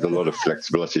 So there's a lot of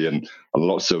flexibility and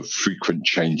lots of frequent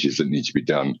changes that need to be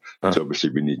done. So obviously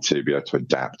we need to be able to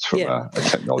adapt from a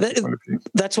technology point of view.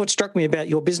 That's what struck me about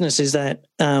your business is that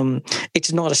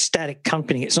it's not a static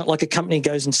company. It's not like a company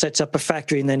goes and sets up a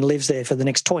factory and then lives there for the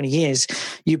next 20 years.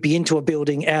 You'd be into a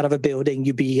building, out of a building.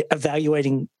 You'd be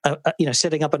evaluating,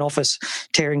 setting up an office,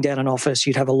 tearing down an office.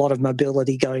 You'd have a lot of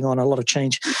mobility going on, a lot of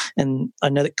change. And I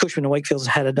know that Cushman & Wakefield's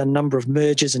had a number of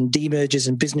mergers and demergers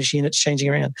and business units changing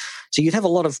around. So you'd have a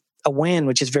lot of a WAN,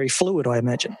 which is very fluid, I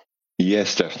imagine.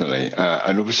 Yes, definitely.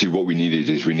 And obviously what we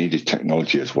needed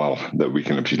technology as well that we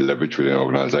can actually leverage within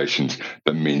organizations.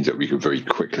 That means that we can very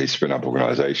quickly spin up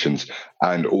organizations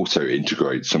and also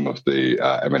integrate some of the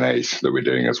M&As that we're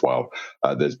doing as well.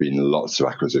 There's been lots of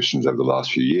acquisitions over the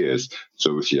last few years.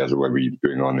 So obviously as when we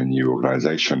bring on a new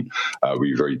organization,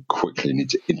 we very quickly need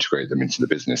to integrate them into the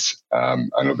business.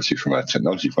 And obviously from a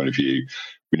technology point of view,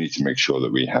 we need to make sure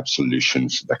that we have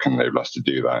solutions that can enable us to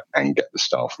do that and get the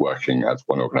staff working as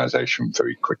one organization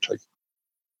very quickly.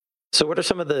 So what are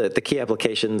some of the key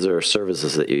applications or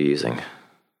services that you're using?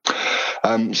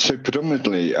 So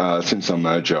predominantly, since our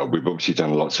merger, we've obviously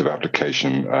done lots of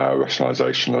application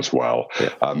rationalization as well.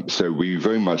 Yeah. So we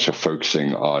very much are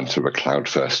focusing on sort of a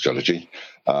cloud-first strategy.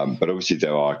 But obviously,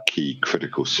 there are key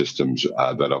critical systems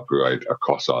that operate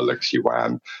across our legacy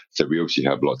WAN. So we obviously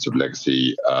have lots of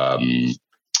legacy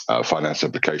finance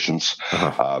applications,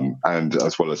 and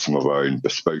as well as some of our own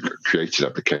bespoke created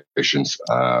applications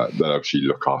that actually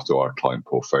look after our client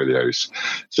portfolios.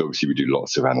 So obviously we do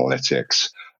lots of analytics,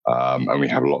 and we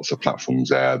have lots of platforms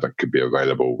there that could be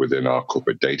available within our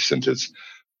corporate data centers.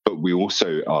 But we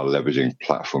also are leveraging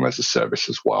platform as a service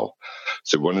as well.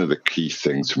 So one of the key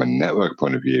things from a network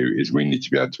point of view is we need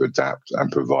to be able to adapt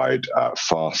and provide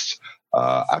fast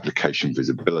application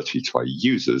visibility to our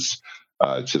users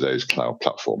to those cloud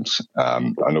platforms,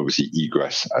 and obviously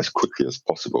egress as quickly as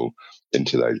possible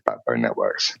into those backbone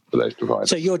networks for those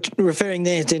providers. So you're referring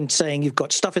there to saying you've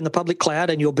got stuff in the public cloud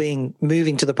and you're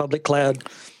moving to the public cloud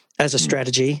as a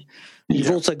strategy. You've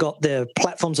also got the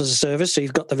platforms as a service. So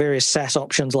you've got the various SaaS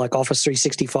options like Office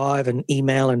 365 and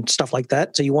email and stuff like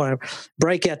that. So you want to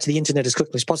break out to the internet as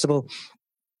quickly as possible.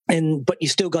 But you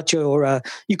still got your,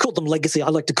 you call them legacy. I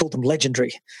like to call them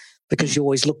legendary, because you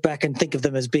always look back and think of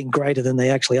them as being greater than they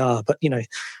actually are. But,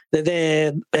 they're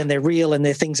there and they're real and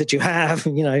they're things that you have,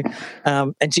 and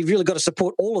so you've really got to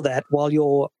support all of that while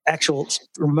your actual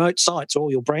remote sites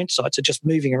or your branch sites are just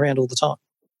moving around all the time.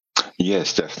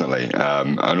 Yes, definitely.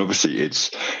 And obviously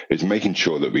it's making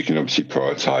sure that we can obviously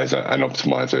prioritize and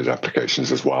optimize those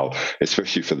applications as well,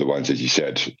 especially for the ones, as you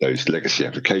said, those legacy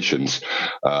applications.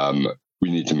 We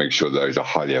need to make sure those are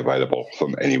highly available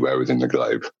from anywhere within the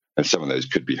globe. And some of those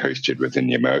could be hosted within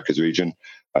the Americas region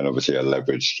and obviously are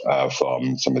leveraged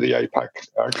from some of the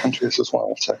APAC countries as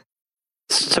well.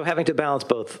 So having to balance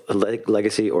both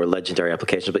legacy or legendary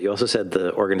applications, but you also said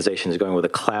the organization is going with a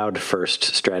cloud-first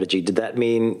strategy. Did that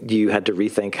mean you had to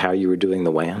rethink how you were doing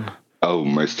the WAN? Oh,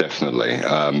 most definitely.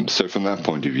 So from that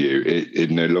point of view, it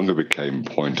no longer became a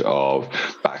point of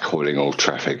backhauling all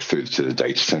traffic through to the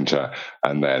data center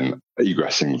and then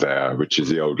egressing there, which is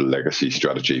the old legacy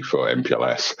strategy for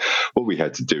MPLS. What we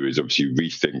had to do is obviously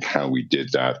rethink how we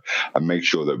did that and make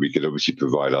sure that we could obviously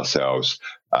provide ourselves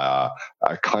a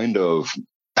kind of,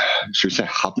 should we say,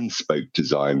 hub and spoke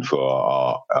design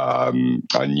for our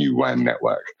new WAN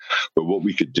network. But what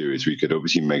we could do is we could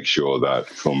obviously make sure that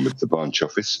from the branch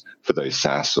office for those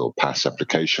SaaS or PaaS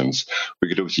applications, we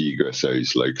could obviously egress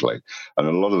those locally. And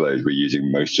a lot of those, we're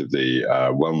using most of the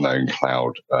well-known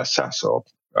cloud SaaS or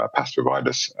PaaS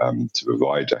providers to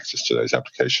provide access to those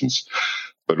applications.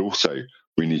 But also,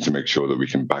 we need to make sure that we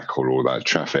can backhaul all that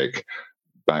traffic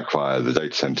back via the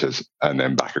data centers and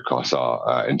then back across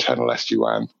our internal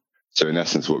SD-WAN. So in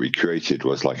essence, what we created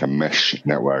was like a mesh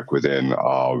network within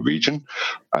our region.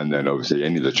 And then obviously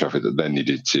any of the traffic that then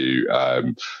needed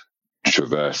to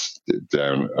traverse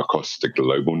down across the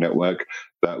global network,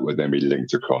 that would then be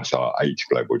linked across our 8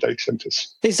 global data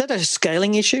centers. Is that a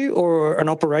scaling issue or an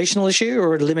operational issue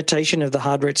or a limitation of the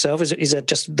hardware itself? Is that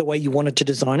just the way you wanted to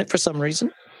design it for some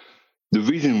reason? The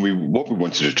reason what we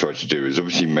wanted to try to do is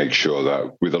obviously make sure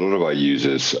that with a lot of our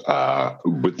users,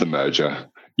 with the merger,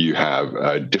 you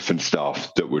have different staff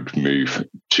that would move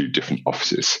to different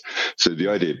offices. So the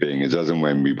idea being is as and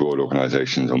when we brought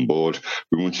organizations on board,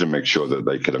 we wanted to make sure that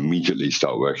they could immediately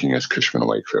start working as Cushman &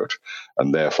 Wakefield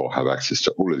and therefore have access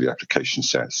to all of the application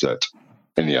sets that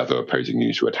any other opposing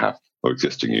user would have or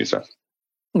existing user.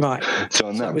 Right. So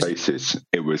on that basis,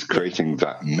 it was creating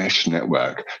that mesh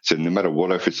network. So no matter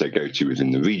what office they go to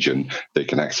within the region, they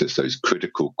can access those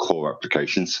critical core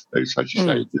applications, those, as you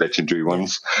say, legendary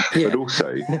ones, but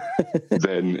also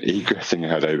then egressing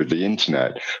out over the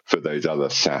internet for those other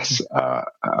SaaS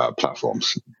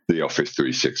platforms, the Office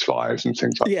 365s and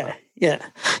things like that.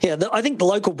 Yeah. I think the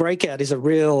local breakout is a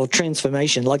real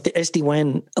transformation, like the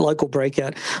SD-WAN local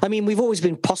breakout. I mean, we've always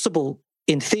been possible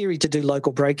in theory to do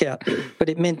local breakout, but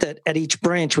it meant that at each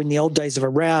branch, when the old days of a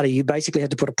router, you basically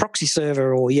had to put a proxy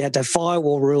server or you had to have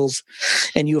firewall rules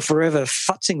and you were forever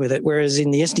futzing with it. Whereas in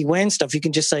the SD-WAN stuff, you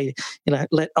can just say,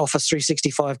 let Office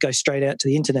 365 go straight out to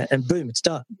the internet and boom, it's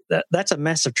done. That's a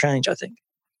massive change, I think.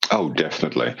 Oh,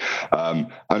 definitely.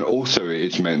 And also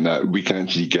it's meant that we can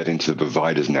actually get into the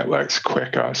providers' networks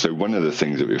quicker. So one of the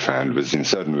things that we found was in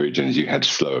certain regions, you had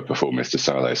slower performance to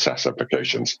some of those SaaS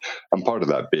applications. And part of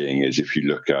that being is if you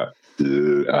look at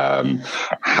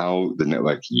how the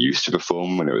network used to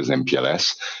perform when it was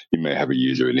MPLS, you may have a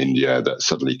user in India that's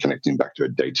suddenly connecting back to a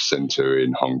data center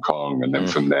in Hong Kong, and then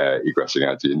from there egressing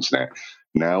out to the internet.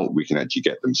 Now we can actually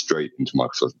get them straight into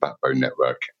Microsoft's backbone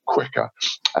network quicker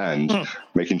and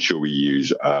making sure we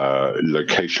use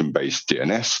location-based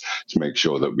DNS to make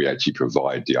sure that we actually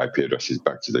provide the IP addresses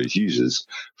back to those users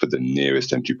for the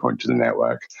nearest entry point to the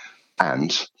network.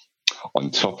 And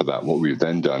on top of that, what we've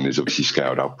then done is obviously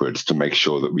scaled upwards to make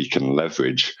sure that we can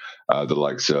leverage the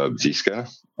likes of Zscaler,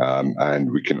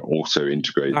 and we can also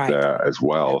integrate there as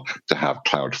well to have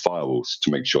cloud firewalls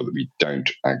to make sure that we don't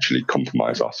actually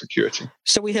compromise our security.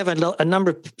 So we have a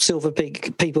number of Silver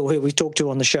Peak people who we talk to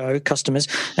on the show, customers,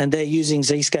 and they're using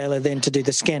Zscaler then to do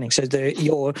the scanning. So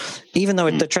even though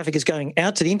the traffic is going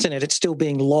out to the internet, it's still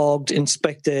being logged,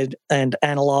 inspected, and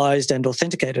analyzed and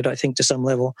authenticated, I think, to some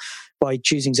level by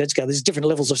choosing Zscaler. There's different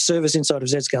levels of service inside of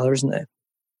Zscaler, isn't there?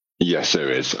 Yes, there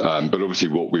is. But obviously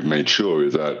what we've made sure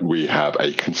is that we have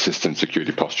a consistent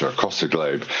security posture across the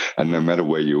globe. And no matter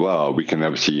where you are, we can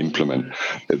obviously implement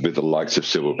with the likes of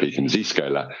Silver Peak and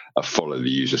Zscaler a follow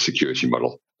the user security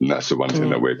model. And that's the one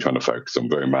thing that we're trying to focus on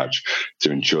very much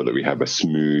to ensure that we have a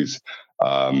smooth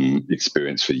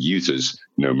experience for users,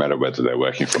 no matter whether they're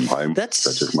working from home,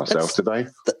 such as myself today,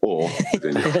 or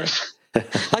within the office.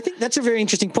 I think that's a very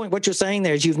interesting point. What you're saying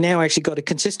there is you've now actually got a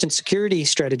consistent security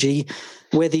strategy,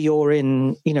 whether you're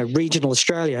in, regional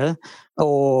Australia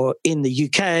or in the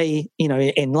UK,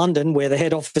 in London, where the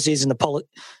head office is in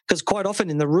because quite often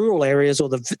in the rural areas or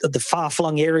the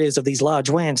far-flung areas of these large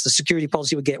WANs, the security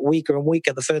policy would get weaker and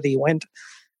weaker the further you went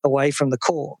away from the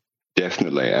core.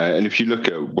 Definitely. And if you look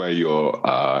at where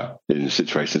you're in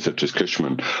situations such as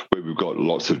Cushman, where we've got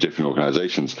lots of different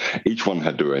organizations, each one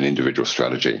had their own individual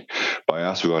strategy. By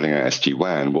us rolling out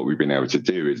SD-WAN, what we've been able to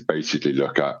do is basically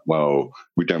look at, well,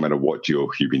 we don't matter what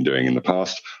you've been doing in the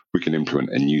past, we can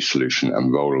implement a new solution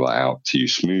and roll that out to you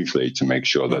smoothly to make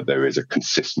sure that there is a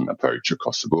consistent approach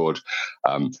across the board,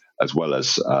 as well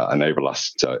as enable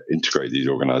us to integrate these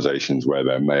organizations where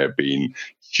there may have been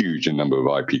huge a number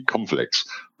of IP conflicts.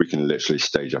 We can literally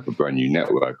stage up a brand new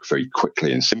network very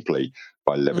quickly and simply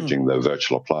by leveraging the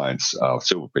virtual appliance of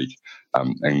Silver Peak,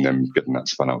 and then getting that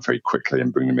spun up very quickly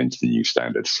and bring them into the new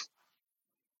standards.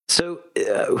 So,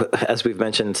 as we've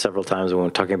mentioned several times when we're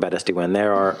talking about SD-WAN,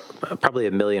 there are probably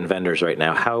 1 million vendors right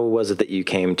now. How was it that you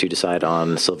came to decide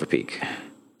on Silver Peak?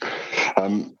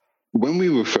 When we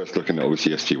were first looking at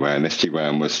obviously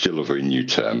SD-WAN was still a very new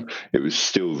term. It was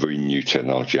still very new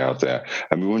technology out there.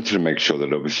 And we wanted to make sure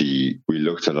that obviously we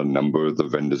looked at a number of the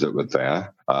vendors that were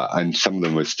there, and some of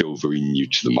them were still very new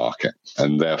to the market.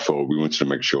 And therefore, we wanted to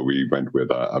make sure we went with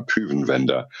a proven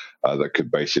vendor that could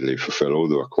basically fulfill all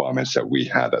the requirements that we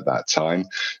had at that time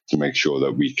to make sure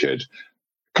that we could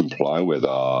comply with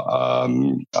our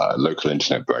local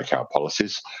internet breakout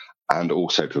policies, and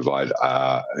also provide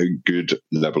a good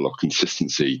level of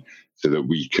consistency so that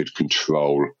we could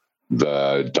control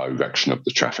the direction of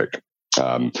the traffic.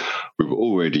 We were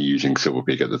already using Silver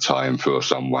Peak at the time for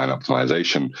some WAN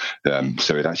optimization,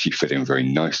 so it actually fit in very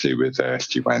nicely with their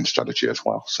SD-WAN strategy as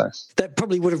well. So that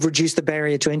probably would have reduced the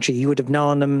barrier to entry. You would have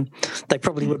known them. They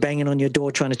probably were banging on your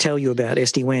door trying to tell you about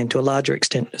SD-WAN to a larger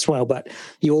extent as well, but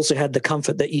you also had the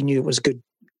comfort that you knew it was good,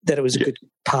 that it was a good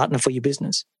partner for your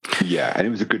business. Yeah, and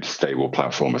it was a good, stable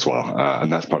platform as well.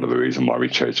 And that's part of the reason why we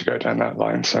chose to go down that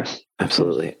line. So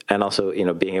absolutely. And also,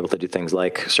 being able to do things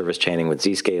like service chaining with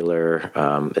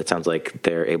Zscaler, it sounds like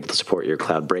they're able to support your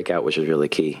cloud breakout, which is really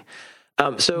key.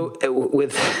 So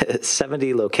with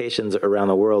 70 locations around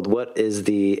the world, what is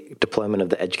the deployment of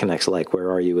the Edge Connects like? Where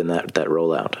are you in that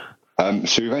rollout?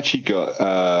 So we've actually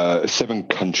got 7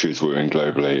 countries we're in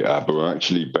globally, but we're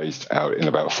actually based out in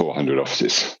about 400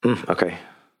 offices. Okay.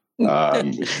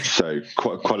 So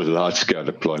quite a large-scale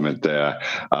deployment there.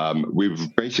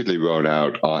 We've basically rolled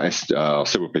out our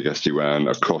Silver Peak SD-WAN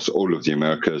across all of the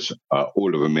Americas,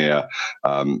 all of EMEA,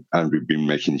 and we've been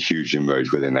making huge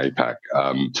inroads within APAC.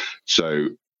 So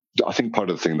I think part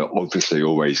of the thing that obviously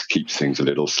always keeps things a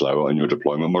little slower on your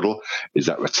deployment model is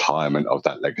that retirement of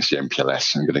that legacy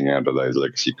MPLS and getting out of those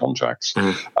legacy contracts.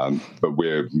 But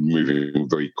we're moving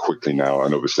very quickly now,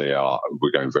 and obviously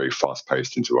we're going very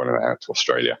fast-paced into rolling it out to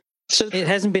Australia. So it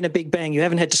hasn't been a big bang. You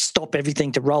haven't had to stop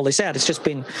everything to roll this out. It's just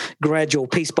been gradual,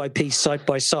 piece by piece, site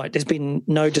by site. There's been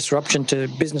no disruption to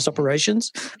business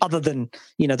operations other than,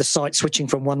 the site switching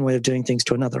from one way of doing things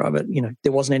to another. But,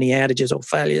 there wasn't any outages or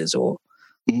failures or...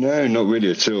 No, not really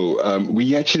at all.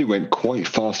 We actually went quite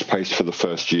fast-paced for the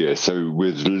first year. So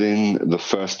within the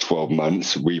first 12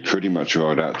 months, we pretty much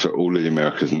rolled out to all of the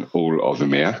Americas and all of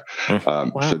EMEA.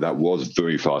 Wow. So that was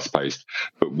very fast-paced.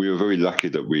 But we were very lucky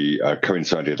that we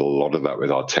coincided a lot of that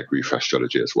with our tech refresh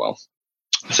strategy as well.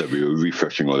 So we were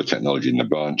refreshing all the technology in the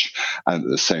branch and at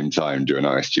the same time doing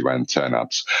our SD-WAN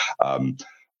turn-ups.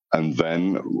 And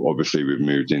then, obviously, we've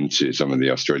moved into some of the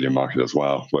Australian market as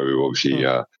well, where we were obviously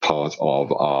part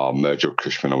of our merger of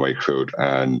Cushman & Wakefield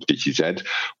and DTZ.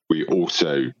 We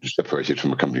also separated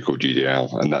from a company called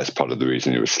GDL, and that's part of the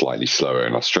reason it was slightly slower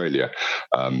in Australia.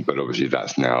 But obviously,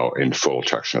 that's now in full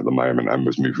traction at the moment and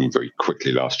was moving very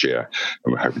quickly last year,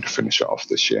 and we're hoping to finish it off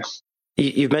this year.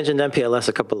 You've mentioned MPLS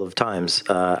a couple of times.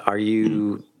 Are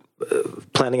you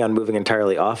planning on moving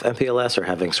entirely off MPLS or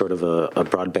having sort of a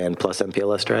broadband plus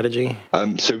MPLS strategy?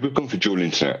 So we've gone for dual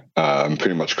internet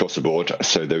pretty much across the board.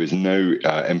 So there is no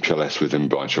MPLS within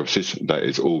branch offices. That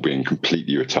is all being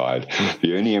completely retired.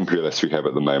 The only MPLS we have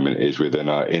at the moment is within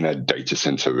our inner data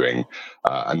center ring.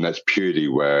 And that's purely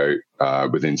where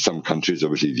within some countries,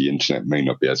 obviously, the internet may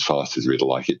not be as fast as we'd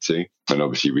like it to. And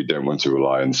obviously, we don't want to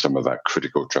rely on some of that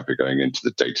critical traffic going into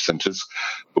the data centers.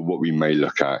 But what we may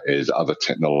look at is other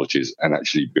technologies and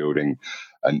actually building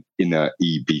an inner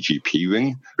eBGP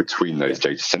ring between those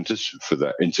data centers for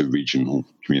the inter-regional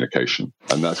communication.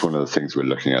 And that's one of the things we're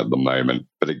looking at the moment.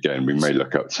 But again, we may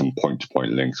look at some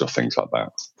point-to-point links or things like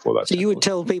that for that. So you would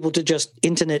tell people to just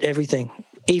internet everything,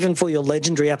 even for your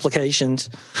legendary applications,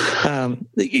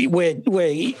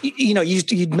 where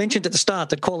you mentioned at the start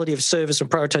that quality of service and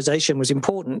prioritization was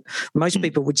important. Most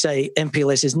people would say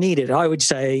MPLS is needed. I would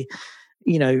say,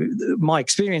 my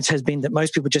experience has been that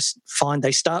most people just find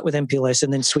they start with MPLS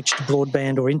and then switch to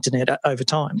broadband or internet over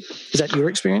time. Is that your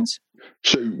experience?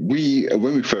 So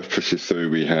when we first pushed this through,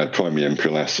 we had primary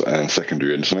MPLS and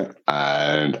secondary internet.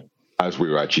 And as we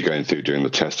were actually going through doing the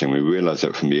testing, we realized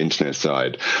that from the internet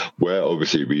side, where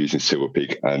obviously we're using Silver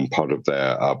Peak and part of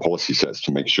their policy sets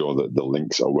to make sure that the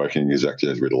links are working exactly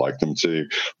as we'd like them to,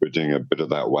 we're doing a bit of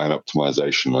that WAN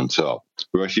optimization on top.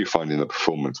 We're actually finding the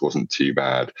performance wasn't too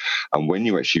bad. And when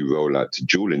you actually roll out to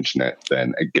dual internet,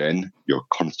 then again, you're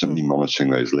constantly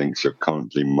monitoring those links. You're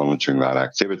constantly monitoring that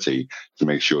activity to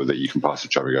make sure that you can pass the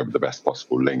traffic over the best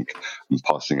possible link and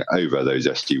passing it over those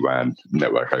SD-WAN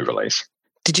network overlays.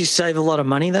 Did you save a lot of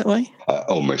money that way?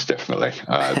 Almost definitely.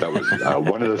 That was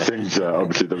one of the things,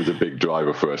 obviously, that was a big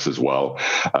driver for us as well.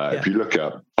 If you look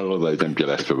at a lot of those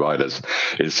MPLS providers,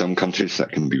 in some countries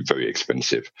that can be very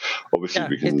expensive. Obviously,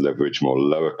 we can leverage more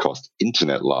lower cost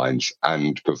internet lines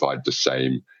and provide the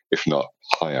same, if not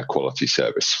higher quality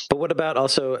service. But what about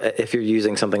also if you're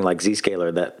using something like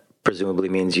Zscaler that presumably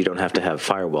means you don't have to have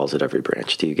firewalls at every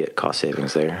branch? Do you get cost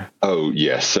savings there? Oh,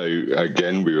 yes. So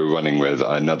again, we were running with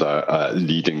another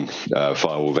leading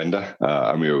firewall vendor,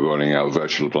 and we were rolling out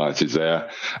virtual appliances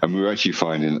there. And we were actually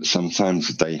finding that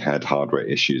sometimes they had hardware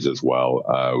issues as well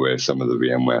with some of the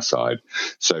VMware side.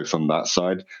 So from that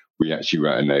side, we actually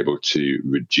were able to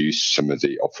reduce some of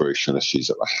the operational issues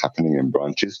that were happening in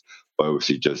branches by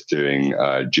obviously just doing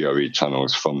GRE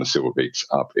tunnels from the Silver Peaks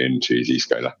up into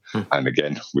Zscaler. And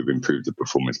again, we've improved the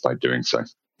performance by doing so.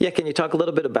 Yeah, can you talk a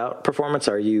little bit about performance?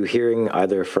 Are you hearing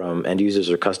either from end users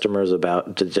or customers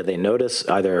about, did they notice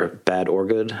either bad or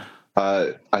good?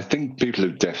 I think people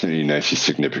have definitely noticed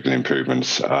significant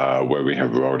improvements where we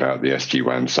have rolled out the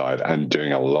SD-WAN side and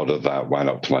doing a lot of that WAN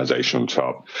optimization on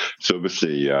top. So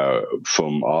obviously,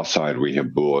 from our side, we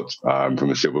have brought, from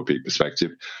a Silver Peak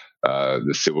perspective,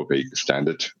 the Silver Peak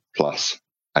Standard Plus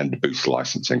and Boost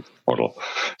licensing model.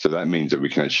 So that means that we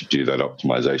can actually do that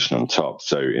optimization on top.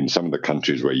 So in some of the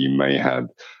countries where you may have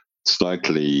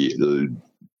slightly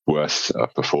worse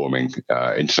performing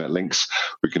internet links,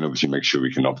 we can obviously make sure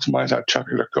we can optimize our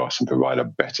traffic across and provide a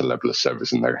better level of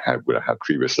service than they would have had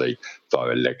previously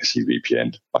via a legacy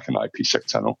VPN, like an IPsec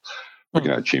tunnel. We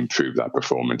can actually improve that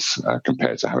performance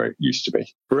compared to how it used to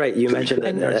be. Right. You mentioned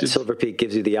that Silver Peak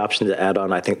gives you the option to add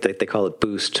on, I think they call it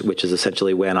Boost, which is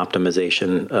essentially WAN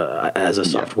optimization as a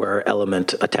software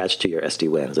element attached to your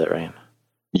SD-WAN. Is that right?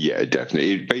 Yeah,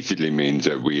 definitely. It basically means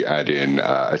that we add in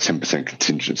a 10%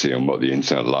 contingency on what the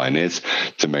internet line is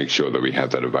to make sure that we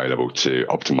have that available to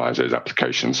optimize those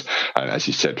applications. And as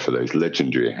you said, for those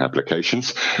legendary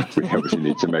applications, we obviously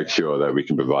need to make sure that we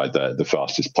can provide the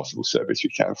fastest possible service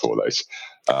we can for those.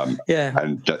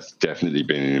 And that's definitely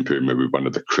been an improvement with one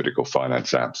of the critical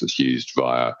finance apps that's used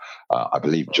via, I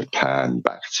believe, Japan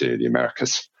back to the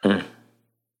Americas.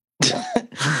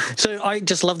 So I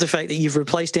just love the fact that you've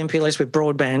replaced MPLS with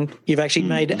broadband. You've actually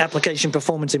made application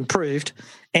performance improved,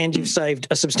 and you've saved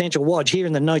a substantial wage. Here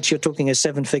in the notes, you're talking a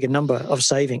 7-figure number of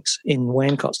savings in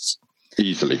WAN costs.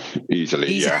 Easily,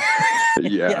 yeah.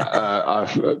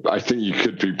 I think you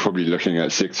could be probably looking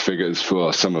at 6 figures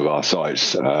for some of our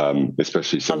sites,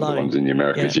 especially some of the ones in the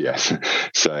Americas, yes.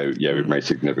 So, we've made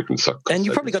significant cost savings. And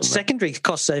you've probably got secondary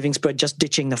cost savings by just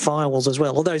ditching the firewalls as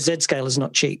well, although Zscaler is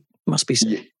not cheap, must be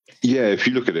said. Yeah, if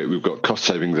you look at it, we've got cost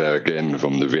saving there again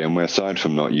from the VMware side,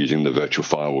 from not using the virtual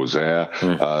firewalls there,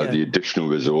 the additional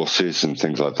resources and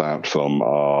things like that from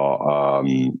our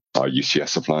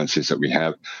UCS appliances that we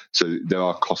have. So there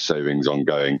are cost savings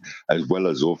ongoing, as well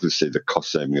as obviously the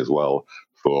cost saving as well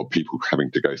for people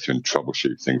having to go through and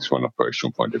troubleshoot things from an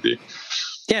operational point of view.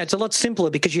 Yeah, it's a lot simpler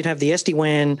because you'd have the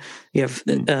SD-WAN, you have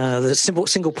the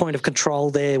single point of control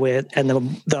there, and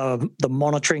the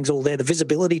monitoring's all there. The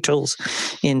visibility tools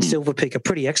in Silver Peak are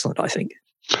pretty excellent, I think.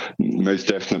 Most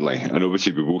definitely. And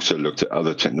obviously we've also looked at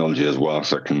other technology as well,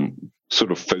 so I can sort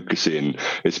of focus in,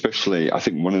 especially I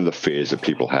think one of the fears that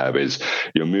people have is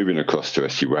you're moving across to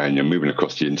SD-WAN, you're moving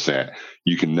across the internet,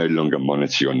 you can no longer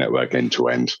monitor your network end to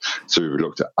end. So we've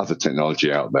looked at other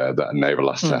technology out there that enable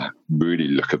us to really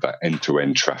look at that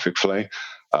end-to-end traffic flow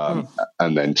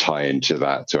and then tie into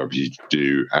that to obviously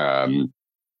do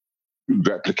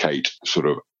replicate sort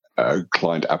of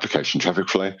client application traffic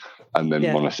flow and then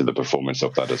monitor the performance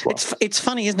of that as well. It's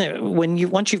funny, isn't it?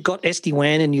 Once you've got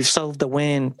SD-WAN and you've solved the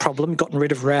WAN problem, gotten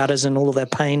rid of routers and all of that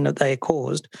pain that they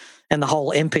caused, and the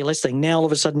whole MPLS thing, now all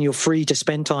of a sudden you're free to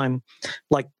spend time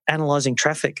like analyzing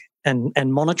traffic and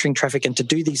monitoring traffic and to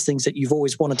do these things that you've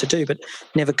always wanted to do but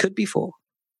never could before.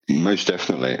 Most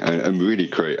definitely, and really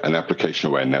create an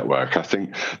application-aware network. I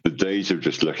think the days of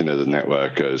just looking at the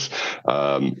network as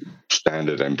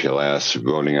standard MPLS,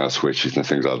 rolling out switches and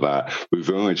things like that, we're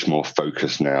very much more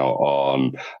focused now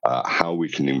on how we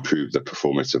can improve the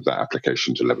performance of that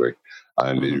application delivery.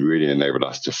 And it really enabled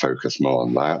us to focus more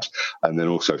on that, and then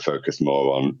also focus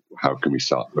more on how can we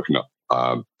start looking at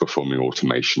performing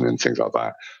automation and things like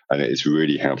that. And it's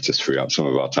really helped us free up some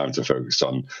of our time to focus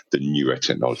on the newer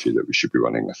technology that we should be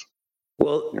running with.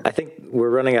 Well, I think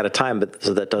we're running out of time, but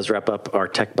so that does wrap up our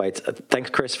Tech Bites. Thanks,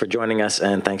 Chris, for joining us,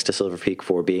 and thanks to Silver Peak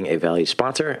for being a valued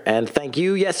sponsor. And thank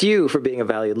you, yes, you, for being a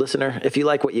valued listener. If you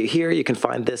like what you hear, you can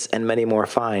find this and many more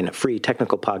fine, free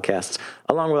technical podcasts,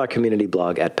 along with our community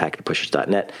blog at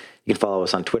packetpushers.net. You can follow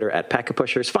us on Twitter at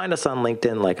packetpushers, find us on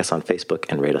LinkedIn, like us on Facebook,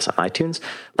 and rate us on iTunes.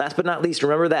 Last but not least,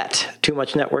 remember that too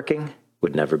much networking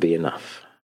would never be enough.